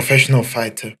 he's a professional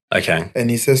fighter. Okay. And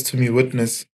he says to me,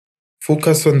 Witness,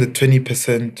 focus on the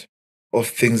 20% of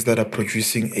things that are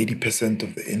producing 80%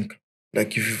 of the income.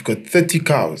 Like if you've got 30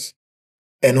 cows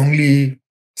and only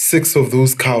 6 of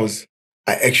those cows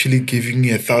are actually giving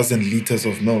you 1,000 liters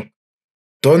of milk,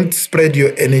 don't spread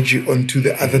your energy onto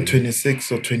the other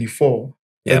 26 or 24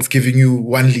 that's giving you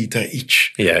 1 liter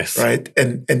each. Yes. Right?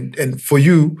 And for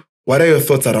you, what are your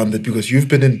thoughts around that? Because you've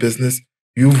been in business,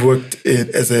 you've worked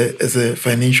as a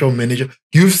financial manager,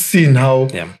 you've seen how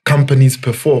companies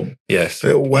perform. Yes.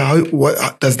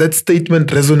 What does that statement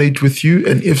resonate with you?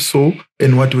 And if so,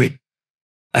 in what way?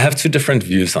 I have two different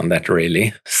views on that,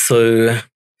 really. So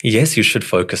yes, you should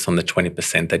focus on the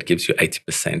 20% that gives you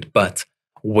 80%. But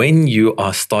when you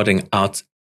are starting out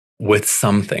with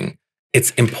something,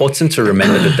 it's important to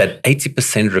remember that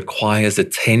 80% requires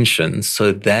attention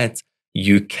so that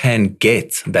you can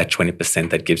get that 20%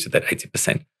 that gives you that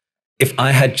 80%. If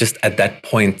I had just at that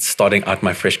point, starting out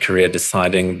my fresh career,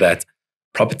 deciding that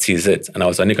property is it, and I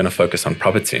was only going to focus on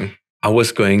property, I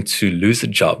was going to lose a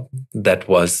job that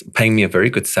was paying me a very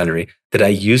good salary that I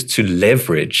used to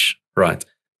leverage, right,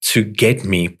 to get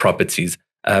me properties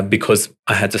because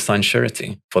I had to sign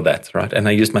surety for that, right? And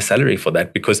I used my salary for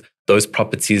that because those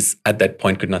properties at that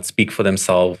point could not speak for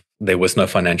themselves. There was no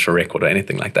financial record or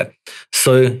anything like that.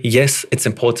 So yes, it's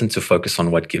important to focus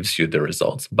on what gives you the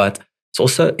results, but it's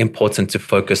also important to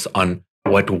focus on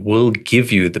what will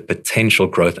give you the potential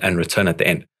growth and return at the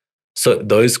end. So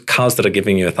those cows that are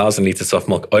giving you 1,000 liters of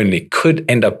milk only could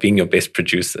end up being your best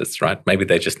producers, right? Maybe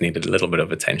they just needed a little bit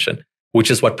of attention, which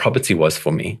is what property was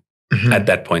for me at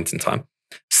that point in time.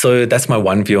 So that's my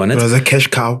one view on it. It was a cash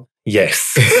cow.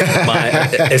 Yes.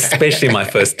 Especially my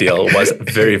first deal was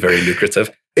very, very lucrative.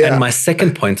 Yeah. And my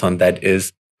second point on that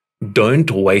is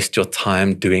don't waste your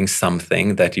time doing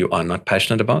something that you are not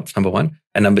passionate about, number one.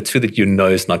 And number two, that you know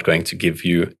is not going to give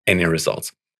you any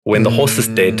results. When the horse is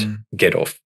dead, get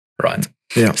off. Right.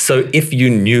 Yeah. So if you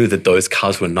knew that those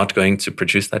cows were not going to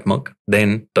produce that milk,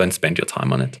 then don't spend your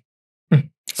time on it.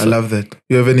 I love that.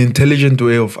 You have an intelligent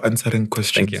way of answering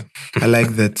questions. Thank you. I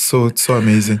like that. So it's so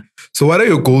amazing. So what are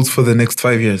your goals for the next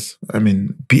 5 years? I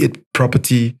mean, be it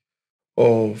property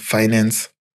or finance?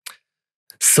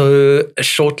 So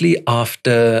shortly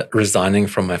after resigning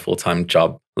from my full-time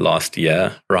job last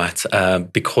year, right?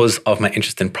 Because of my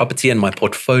interest in property, and my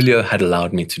portfolio had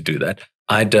allowed me to do that.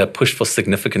 I'd pushed for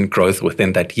significant growth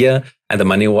within that year, and the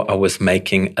money I was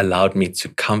making allowed me to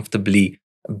comfortably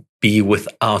be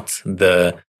without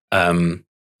the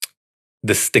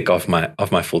stick of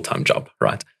my full-time job,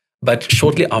 right? But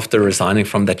shortly after resigning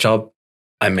from that job,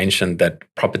 I mentioned that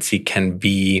property can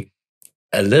be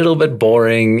a little bit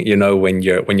boring, when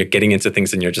you're getting into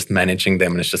things and you're just managing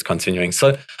them and it's just continuing.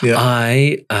 So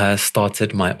I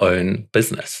started my own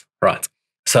business, right?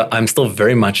 So I'm still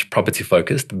very much property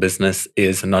focused. Business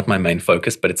is not my main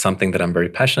focus, but it's something that I'm very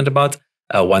passionate about.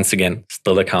 Once again,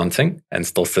 still accounting and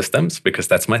still systems, because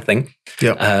that's my thing.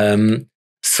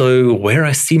 So where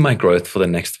I see my growth for the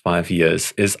next 5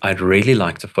 years is I'd really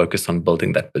like to focus on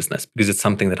building that business because it's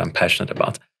something that I'm passionate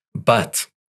about. But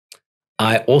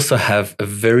I also have a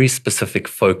very specific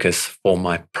focus for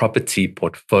my property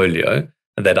portfolio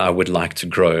that I would like to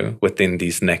grow within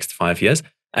these next 5 years.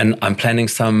 And I'm planning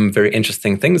some very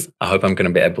interesting things. I hope I'm going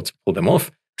to be able to pull them off.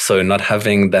 So not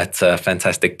having that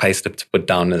fantastic payslip to put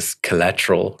down as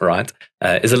collateral, right,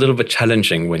 is a little bit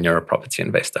challenging when you're a property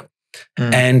investor.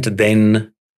 And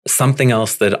then something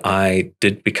else that I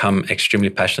did become extremely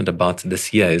passionate about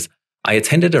this year is I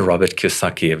attended a Robert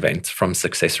Kiyosaki event from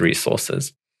Success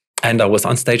Resources. And I was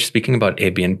on stage speaking about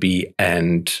Airbnb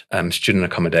and student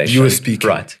accommodation. You were speaking.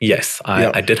 Right. Yes.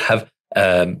 I did have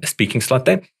a speaking slot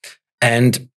there.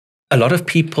 And a lot of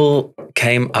people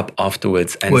came up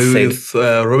afterwards and said... with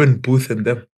Robin Booth and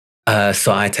them?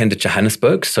 So I attended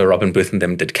Johannesburg. So Robin Booth and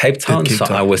them did Cape Town.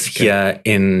 I was here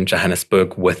in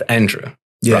Johannesburg with Andrew.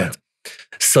 Yeah. Right?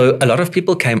 So a lot of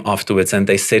people came afterwards and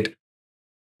they said,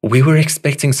 we were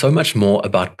expecting so much more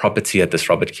about property at this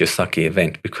Robert Kiyosaki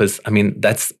event, because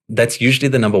that's usually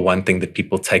the number one thing that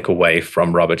people take away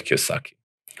from Robert Kiyosaki,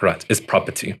 right, is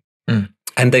property.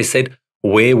 And they said,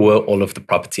 where were all of the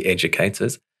property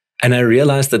educators? And I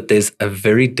realized that there's a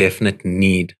very definite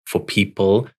need for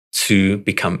people to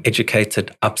become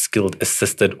educated, upskilled,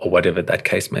 assisted, or whatever that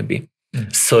case may be.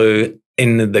 So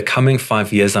in the coming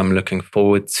 5 years, I'm looking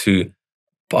forward to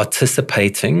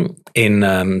participating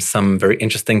in some very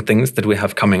interesting things that we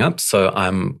have coming up. So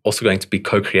I'm also going to be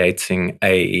co-creating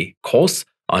a course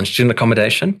on student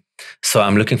accommodation. So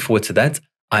I'm looking forward to that.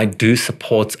 I do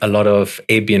support a lot of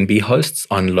Airbnb hosts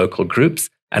on local groups,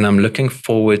 and I'm looking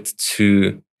forward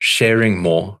to sharing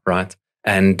more, right?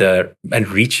 And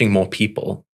reaching more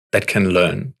people that can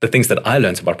learn the things that I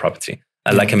learned about property.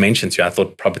 Like I mentioned to you, I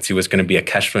thought property was going to be a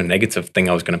cash flow negative thing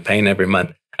I was going to pay in every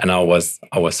month. And I was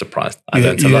surprised. I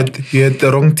learned a lot. You had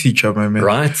the wrong teacher, my man.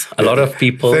 Right. A lot of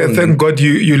people. Thank God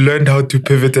you learned how to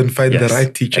pivot and find the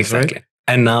right teachers, exactly. Right?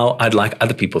 And now I'd like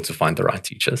other people to find the right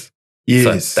teachers.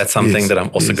 Yes. So that's something that I'm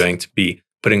also going to be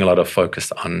putting a lot of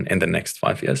focus on in the next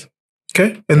 5 years.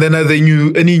 Okay. And then are there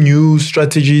any new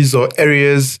strategies or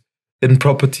areas in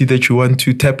property that you want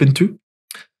to tap into?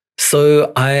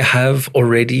 So I have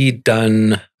already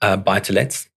done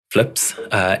buy-to-lets, flips,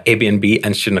 Airbnb,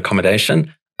 and student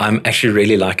accommodation. I'm actually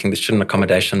really liking the student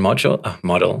accommodation model,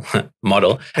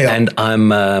 and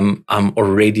I'm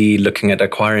already looking at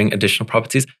acquiring additional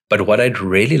properties. But what I'd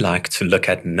really like to look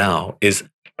at now is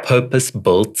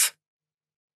purpose-built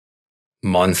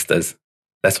monsters.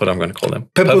 That's what I'm going to call them.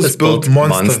 Purpose-built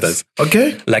monsters.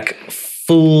 Okay. Like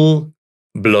full-blown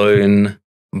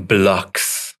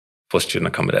blocks for student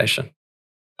accommodation.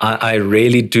 I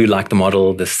really do like the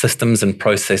model. The systems and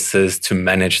processes to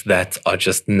manage that are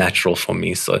just natural for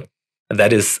me. So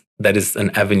that is an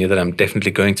avenue that I'm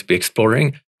definitely going to be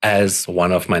exploring as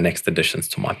one of my next additions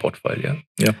to my portfolio.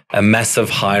 Yeah. A massive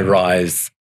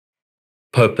high-rise,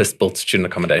 purpose-built student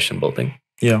accommodation building.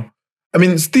 Yeah. I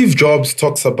mean, Steve Jobs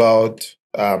talks about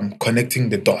connecting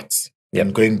the dots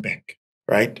and going back,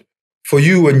 right? For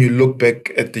you, when you look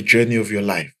back at the journey of your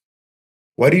life,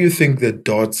 what do you think the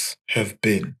dots have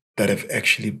been that have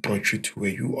actually brought you to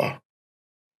where you are?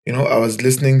 You know, I was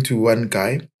listening to one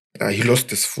guy, he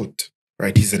lost his foot,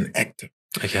 right? He's an actor.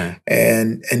 Okay.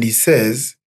 And he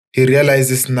says he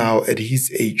realizes now at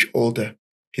his age older,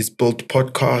 he's built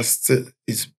podcasts,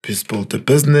 he's built a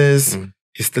business,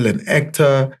 he's still an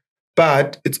actor,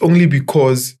 but it's only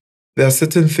because there are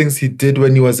certain things he did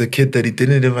when he was a kid that he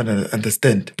didn't even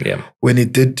understand. Yeah. When he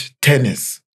did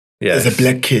tennis as a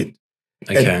black kid.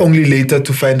 Okay. And only later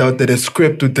to find out that a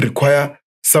script would require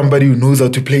somebody who knows how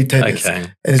to play tennis. Okay.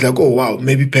 And it's like, oh, wow,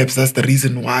 maybe perhaps that's the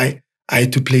reason why I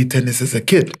had to play tennis as a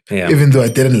kid, Yeah. even though I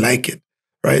didn't like it,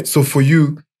 right? So for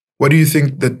you, what do you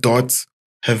think the dots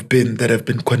have been that have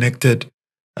been connected,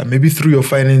 maybe through your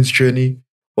finance journey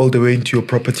all the way into your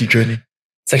property journey?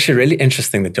 It's actually really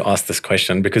interesting that you asked this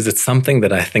question, because it's something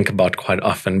that I think about quite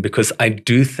often, because I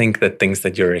do think that things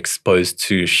that you're exposed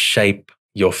to shape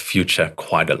your future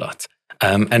quite a lot.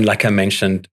 And like I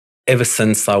mentioned, ever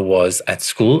since I was at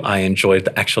school, I enjoyed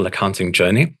the actual accounting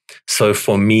journey. So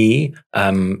for me,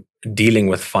 dealing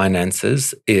with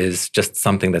finances is just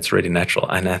something that's really natural.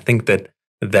 And I think that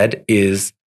that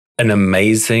is an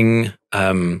amazing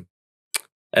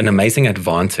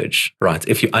advantage, right?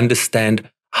 If you understand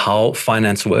how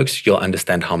finance works, you'll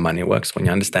understand how money works. When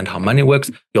you understand how money works,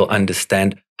 you'll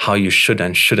understand how you should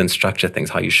and shouldn't structure things,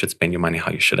 how you should spend your money,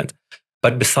 how you shouldn't.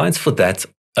 But besides for that,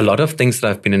 a lot of things that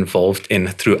I've been involved in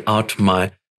throughout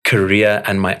my career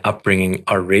and my upbringing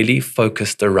are really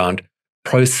focused around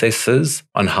processes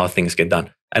on how things get done.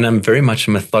 And I'm very much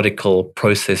a methodical,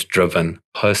 process-driven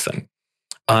person.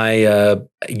 I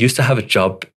used to have a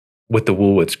job with the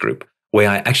Woolworths Group where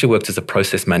I actually worked as a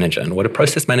process manager. And what a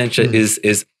process manager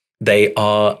is they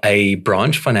are a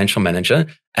branch financial manager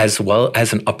as well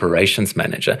as an operations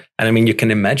manager. And I mean, you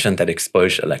can imagine that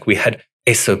exposure. Like, we had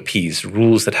SOPs,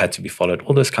 rules that had to be followed,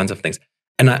 all those kinds of things.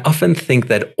 And I often think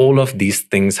that all of these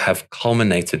things have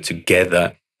culminated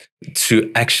together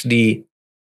to actually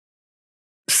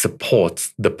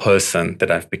support the person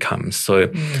that I've become. So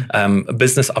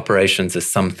business operations is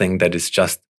something that is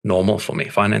just normal for me.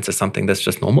 Finance is something that's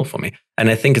just normal for me.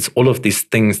 And I think it's all of these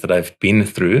things that I've been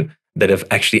through that have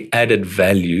actually added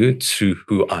value to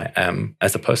who I am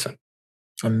as a person.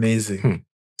 Amazing.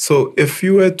 So if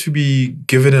you were to be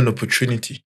given an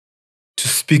opportunity to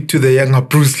speak to the younger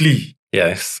Bruce Lee,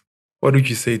 yes, what would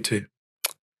you say to him?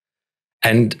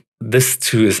 And this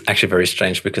too is actually very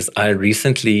strange, because I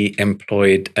recently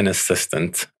employed an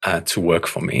assistant to work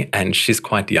for me, and she's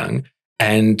quite young.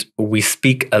 And we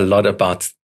speak a lot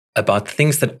about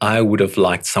things that I would have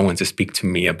liked someone to speak to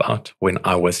me about when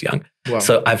I was young. Wow.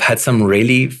 So I've had some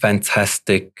really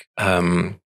fantastic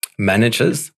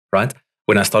managers, right?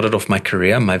 When I started off my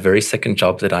career, my very second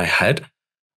job that I had,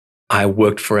 I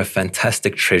worked for a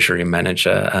fantastic treasury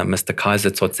manager, Mr.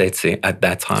 Kaiser Tsotsetse at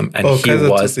that time. And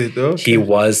he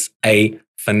was a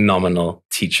phenomenal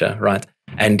teacher, right?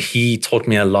 And he taught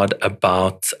me a lot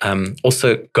about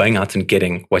also going out and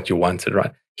getting what you wanted,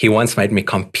 right? He once made me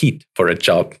compete for a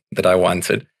job that I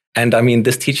wanted. And I mean,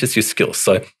 this teaches you skills.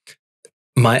 So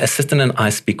my assistant and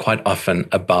I speak quite often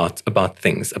about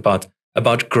things, about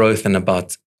growth, and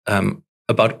about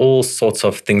all sorts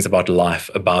of things about life,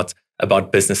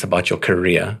 about business, about your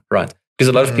career, right? Because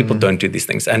a lot of people don't do these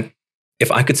things. And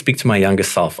if I could speak to my younger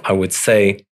self, I would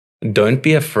say, don't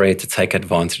be afraid to take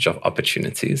advantage of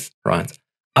opportunities, right?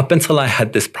 Up until I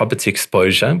had this property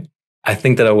exposure, I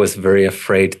think that I was very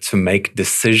afraid to make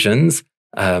decisions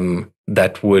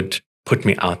that would put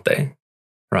me out there,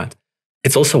 right?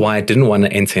 It's also why I didn't want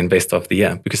to enter Investor of the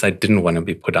Year, because I didn't want to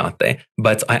be put out there.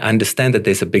 But I understand that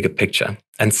there's a bigger picture.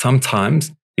 And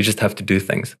sometimes you just have to do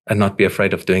things and not be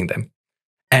afraid of doing them.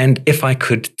 And if I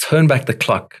could turn back the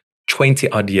clock 20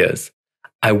 odd years,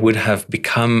 I would have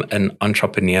become an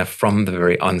entrepreneur from the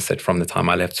very onset, from the time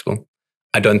I left school.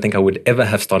 I don't think I would ever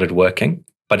have started working,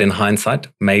 but in hindsight,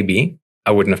 maybe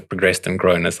I wouldn't have progressed and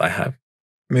grown as I have.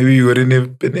 Maybe you wouldn't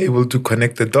have been able to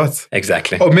connect the dots.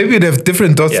 Exactly. Or maybe you'd have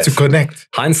different dots to connect.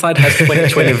 Hindsight has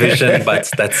 20/20 vision, but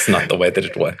that's not the way that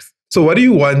it works. So what do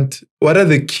you want? What are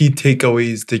the key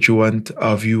takeaways that you want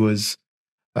our viewers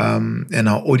and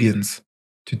our audience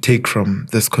to take from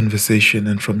this conversation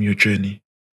and from your journey?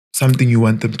 Something you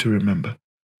want them to remember?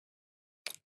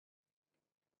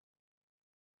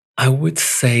 I would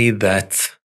say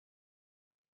that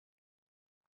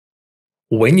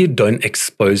when you don't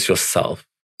expose yourself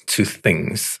to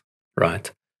things,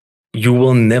 right, you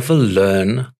will never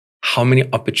learn how many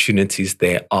opportunities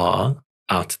there are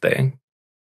out there,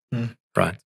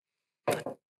 right?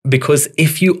 Because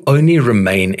if you only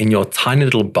remain in your tiny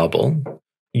little bubble,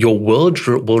 your world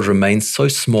will remain so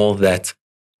small that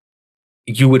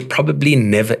you would probably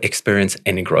never experience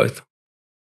any growth.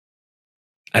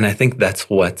 And I think that's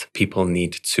what people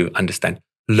need to understand.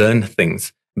 Learn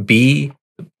things. Be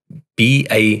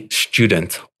a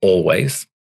student always.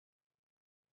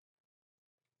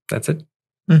 That's it.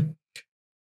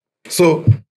 So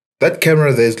that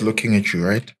camera there is looking at you,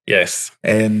 right? Yes.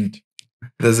 And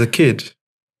there's a kid.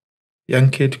 Young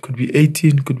kid, could be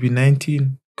 18, could be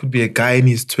 19, could be a guy in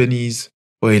his 20s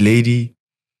or a lady.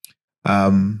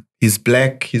 He's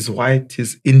black, he's white,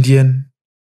 he's Indian,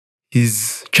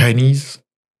 he's Chinese,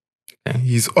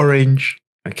 he's orange.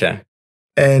 Okay.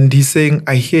 And he's saying,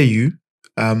 I hear you,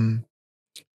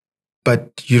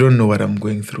 but you don't know what I'm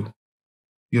going through.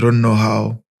 You don't know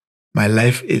how my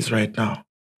life is right now.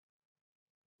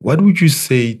 What would you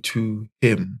say to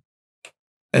him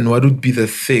And what would be the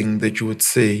thing that you would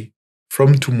say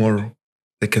from tomorrow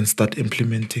they can start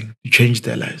implementing to change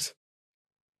their lives?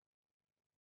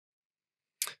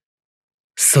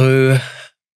 So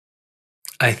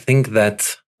I think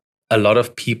that a lot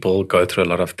of people go through a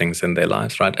lot of things in their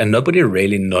lives, right? And nobody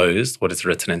really knows what is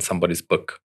written in somebody's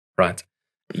book, right?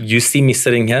 You see me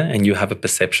sitting here and you have a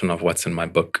perception of what's in my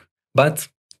book. But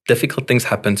difficult things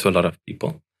happen to a lot of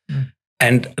people.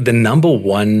 And the number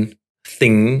one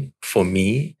thing for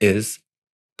me is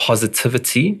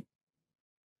positivity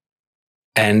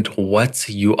and what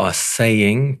you are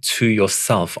saying to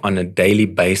yourself on a daily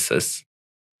basis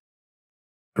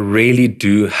really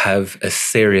do have a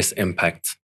serious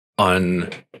impact on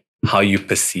how you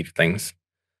perceive things.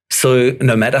 So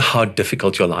no matter how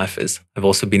difficult your life is, I've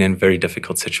also been in very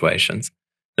difficult situations.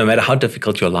 No matter how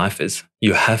difficult your life is,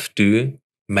 you have to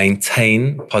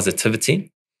maintain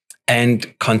positivity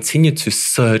and continue to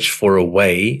search for a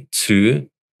way to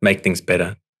make things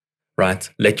better, right?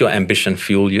 Let your ambition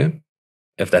fuel you,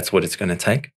 if that's what it's going to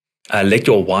take. Let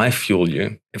your why fuel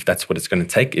you, if that's what it's going to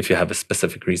take, if you have a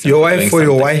specific reason. Your wife or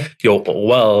your why?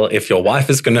 Well, if your wife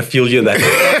is going to fuel you, that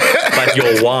but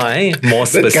your why, more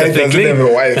specifically. That guy doesn't have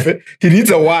a wife. He needs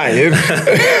a wife.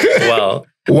 Well,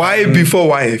 why before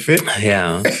wife?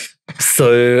 Yeah.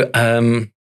 So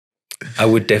I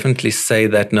would definitely say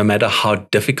that no matter how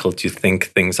difficult you think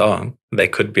things are, they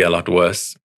could be a lot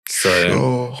worse.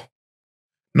 So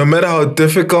no matter how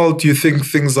difficult you think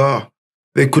things are,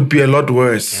 they could be a lot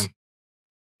worse. Yeah.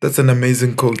 That's an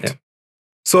amazing quote. Yeah.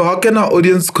 So how can our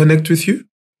audience connect with you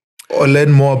or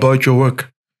learn more about your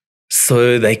work?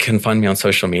 So they can find me on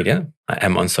social media. I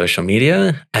am on social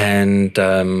media. And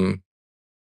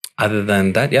other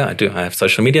than that, yeah, I do. I have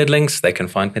social media links. They can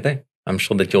find me there. I'm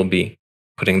sure that you'll be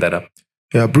putting that up.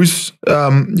 Yeah, Bruce,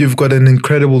 you've got an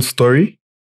incredible story.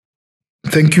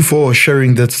 Thank you for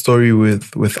sharing that story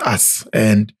with us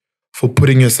and for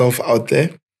putting yourself out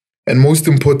there. And most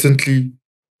importantly,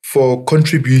 for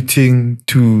contributing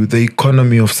to the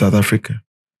economy of South Africa.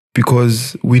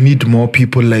 Because we need more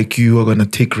people like you who are going to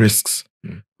take risks,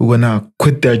 who are going to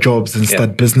quit their jobs and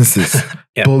start businesses,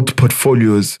 build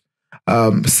portfolios,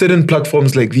 sit in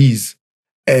platforms like these,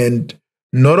 and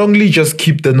not only just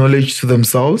keep the knowledge to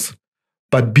themselves,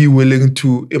 but be willing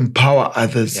to empower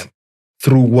others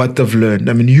through what they've learned.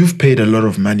 I mean, you've paid a lot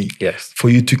of money for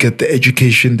you to get the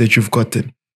education that you've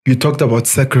gotten. You talked about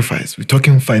sacrifice. We're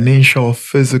talking financial,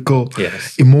 physical,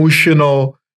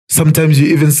 emotional. Sometimes you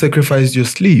even sacrifice your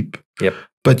sleep.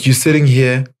 But you're sitting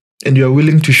here and you're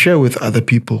willing to share with other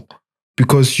people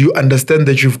because you understand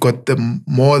that you've got them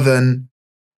more than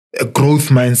a growth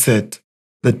mindset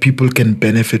that people can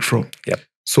benefit from.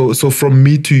 So from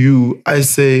me to you, I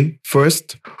say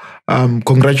first,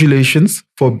 congratulations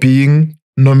for being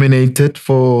nominated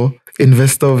for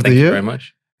Investor of the Year. Thank you very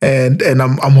much. And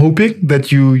I'm hoping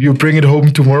that you bring it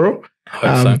home tomorrow. I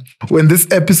hope so. When this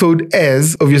episode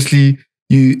airs, obviously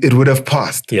it would have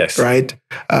passed. Yes. Right.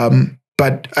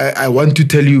 But I want to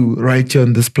tell you right here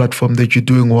on this platform that you're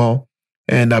doing well,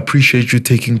 and I appreciate you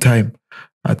taking time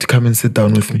to come and sit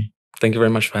down with me. Thank you very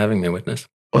much for having me, Witness.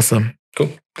 Awesome. Cool.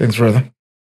 Thanks, brother.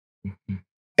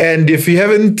 And if you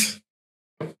haven't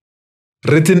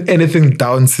written anything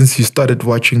down since you started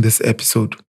watching this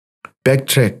episode,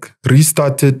 backtrack,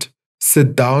 restart it,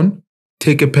 sit down,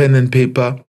 take a pen and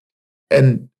paper,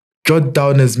 and jot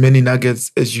down as many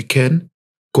nuggets as you can.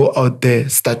 Go out there,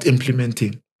 start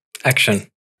implementing. Action.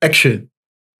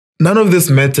 None of this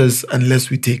matters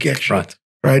unless we take action.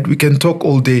 Right? We can talk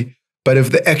all day, but if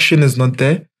the action is not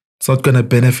there, it's not going to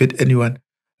benefit anyone.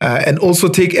 And also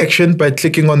take action by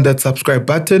clicking on that subscribe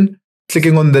button,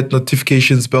 clicking on that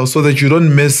notifications bell so that you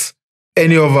don't miss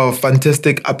any of our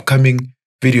fantastic upcoming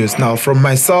videos. Now, from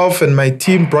myself and my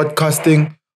team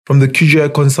broadcasting from the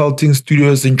QGI Consulting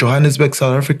Studios in Johannesburg,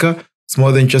 South Africa, it's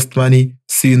more than just money.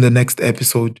 See you in the next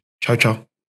episode. Ciao, ciao.